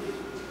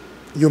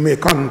 You may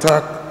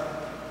contact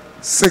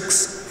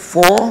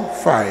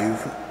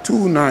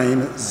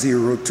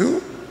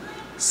 645-2902,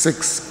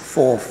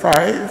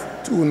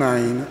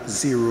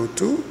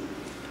 645-2902,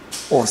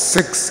 or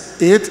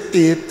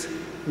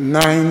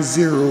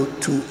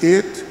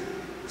 688-9028,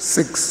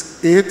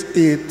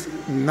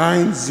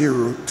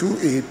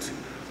 688-9028,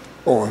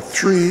 or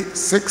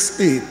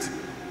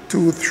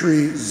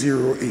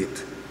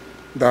 368-2308.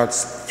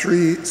 That's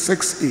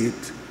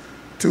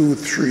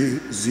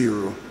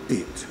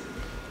 368-2308.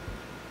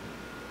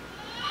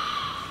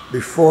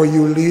 Before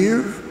you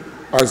leave,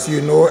 as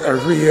you know,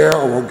 every year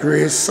our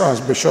Grace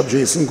Archbishop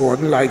Jason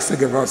Gordon likes to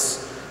give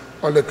us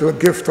a little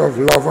gift of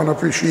love and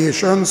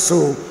appreciation.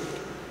 So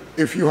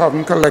if you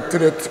haven't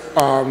collected it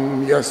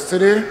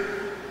yesterday,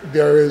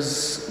 there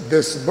is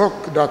this book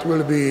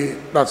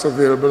that's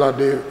available at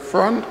the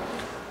front,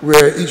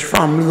 where each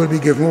family will be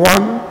given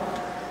one.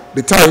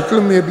 The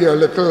title may be a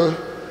little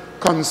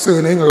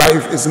concerning,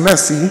 Life is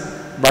Messy,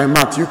 by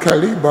Matthew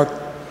Kelly, but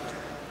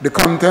the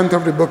content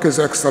of the book is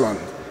excellent.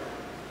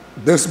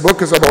 This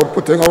book is about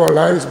putting our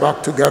lives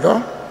back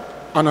together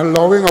and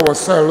allowing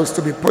ourselves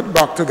to be put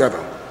back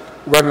together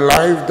when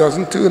life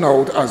doesn't turn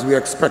out as we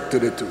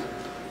expected it to.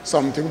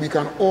 Something we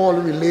can all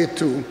relate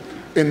to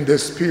in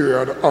this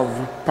period of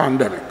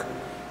pandemic.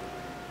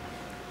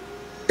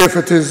 If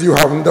it is you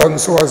haven't done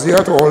so as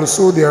yet,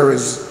 also there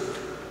is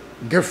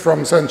a gift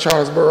from St.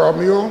 Charles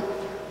Borromeo,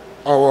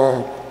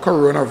 our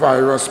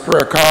coronavirus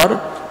prayer card,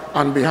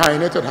 and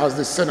behind it, it has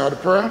the Synod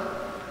prayer.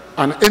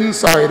 And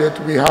inside it,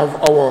 we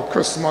have our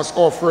Christmas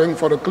offering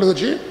for the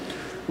clergy,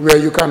 where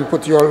you can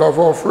put your love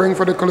offering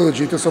for the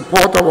clergy to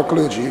support our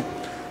clergy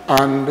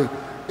and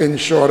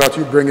ensure that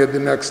you bring it the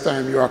next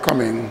time you are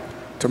coming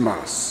to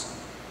Mass.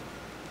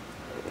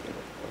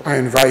 I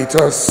invite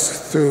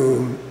us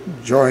to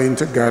join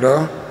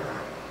together.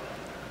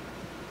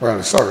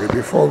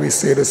 Before we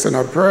say the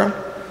Synod prayer,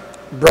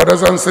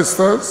 brothers and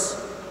sisters,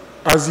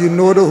 as you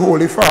know, the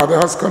Holy Father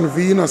has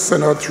convened a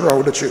synod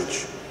throughout the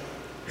church.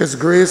 His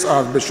Grace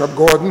Archbishop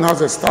Gordon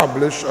has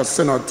established a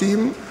synod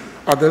team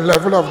at the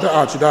level of the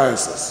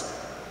Archdiocese,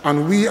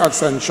 and we at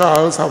St.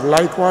 Charles have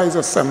likewise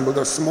assembled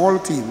a small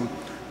team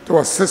to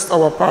assist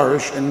our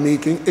parish in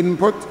making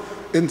input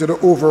into the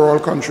overall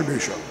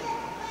contribution.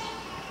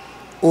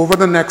 Over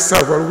the next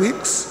several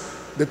weeks,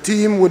 the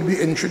team would be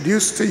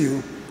introduced to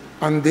you,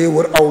 and they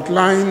would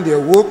outline their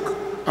work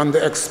and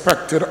the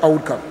expected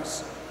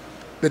outcomes.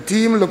 The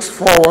team looks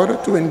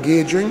forward to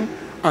engaging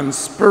and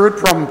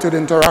spirit-prompted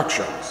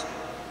interactions.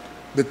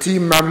 The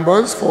team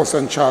members for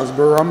St. Charles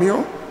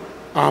Borromeo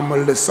are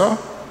Melissa,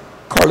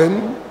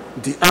 Colin,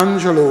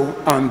 D'Angelo,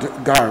 and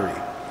Gary.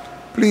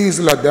 Please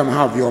let them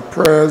have your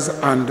prayers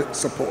and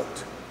support.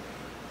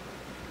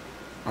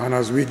 And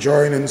as we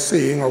join in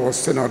saying our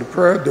Synod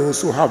prayer,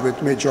 those who have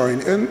it may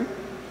join in.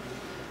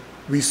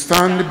 We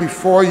stand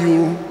before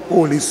you,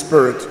 Holy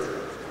Spirit,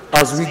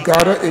 as we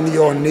gather in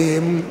your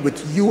name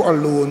with you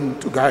alone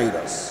to guide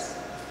us.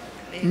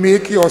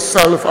 Make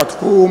yourself at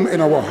home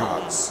in our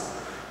hearts.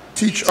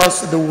 Teach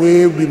us the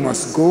way we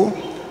must go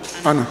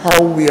and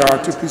how we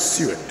are to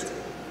pursue it.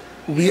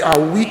 We are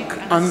weak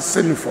and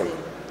sinful.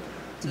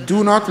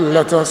 Do not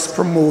let us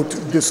promote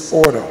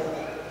disorder.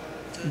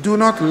 Do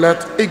not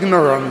let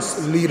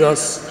ignorance lead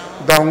us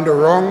down the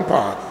wrong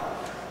path,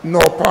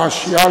 nor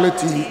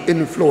partiality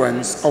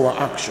influence our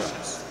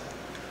actions.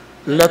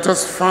 Let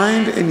us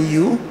find in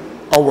you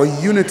our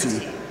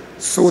unity,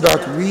 so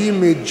that we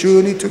may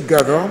journey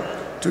together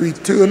to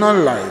eternal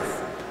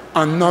life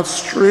and not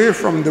stray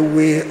from the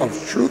way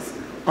of truth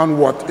and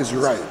what is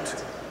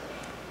right.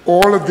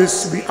 All of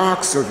this we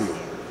ask of you,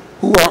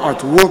 who are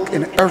at work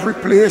in every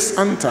place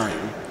and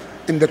time,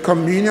 in the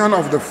communion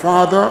of the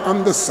Father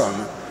and the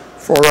Son,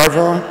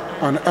 forever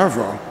and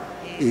ever.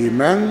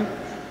 Amen.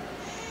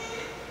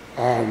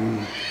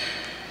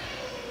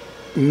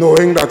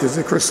 Knowing that it's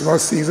the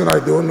Christmas season, I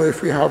don't know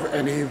if we have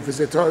any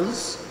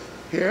visitors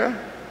here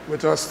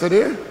with us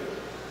today.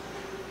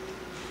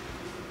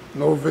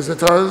 No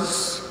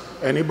visitors?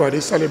 Anybody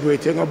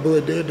celebrating a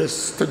birthday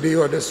today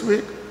or this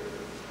week?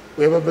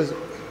 We have a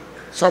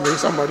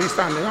somebody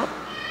standing up?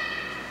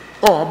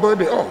 Oh, a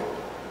birthday, oh.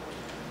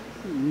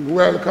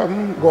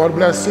 Welcome, God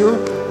bless you.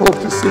 Hope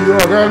to see you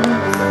again.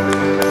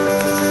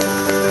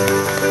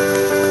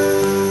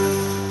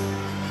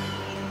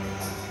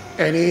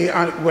 Any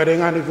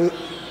wedding anniversary?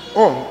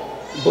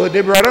 Oh,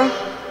 birthday, brother?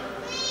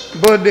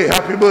 Birthday,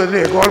 happy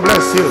birthday, God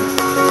bless you.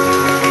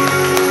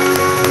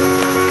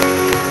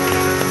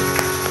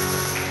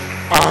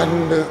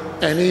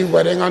 And any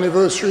wedding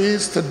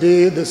anniversaries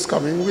today, this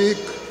coming week?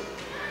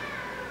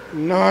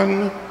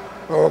 None?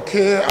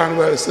 Okay, and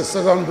well,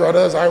 sisters and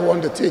brothers, I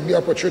want to take the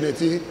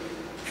opportunity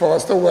for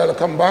us to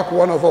welcome back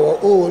one of our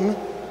own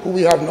who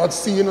we have not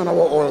seen on our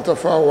altar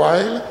for a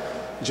while,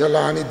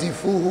 Jelani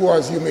Difu, who,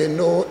 as you may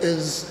know,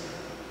 is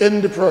in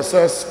the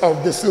process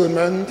of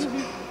discernment,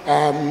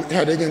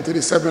 heading into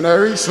the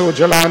seminary. So,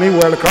 Jelani,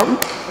 welcome.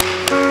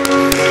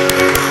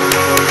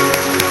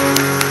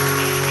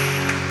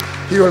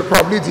 He will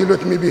probably deal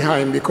with me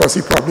behind because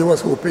he probably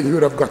was hoping he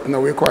would have gotten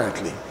away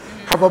quietly.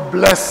 Have a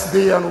blessed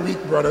day and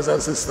week, brothers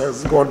and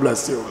sisters. God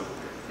bless you.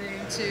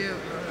 Thank you,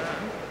 brother.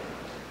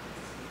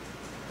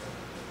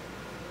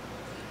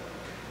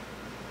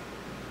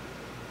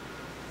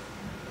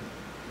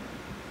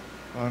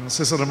 And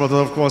sister and brother,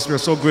 of course, we are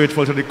so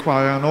grateful to the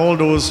choir and all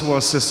those who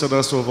assisted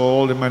us over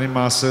all the many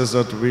masses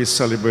that we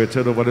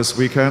celebrated over this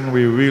weekend.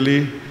 We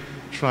really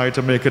try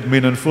to make it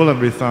meaningful, and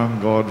we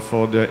thank God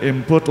for their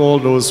input, all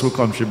those who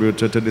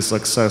contributed to the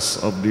success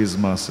of these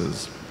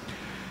masses.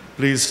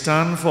 Please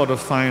stand for the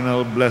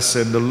final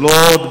blessing. The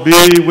Lord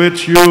be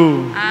with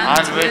you.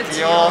 And with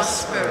your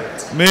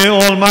spirit. May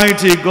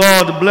Almighty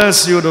God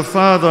bless you, the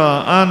Father,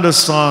 and the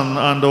Son,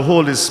 and the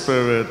Holy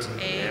Spirit.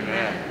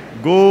 Amen.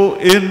 Go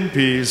in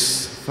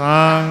peace.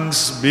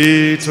 Thanks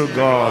be to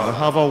God.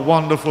 Have a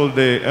wonderful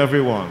day,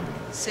 everyone.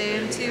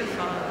 Same to you,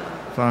 Father.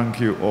 Thank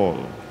you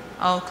all.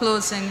 Our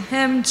closing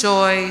hymn,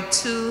 Joy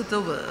to the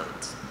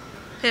World.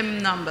 Hymn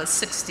number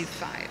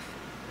 65.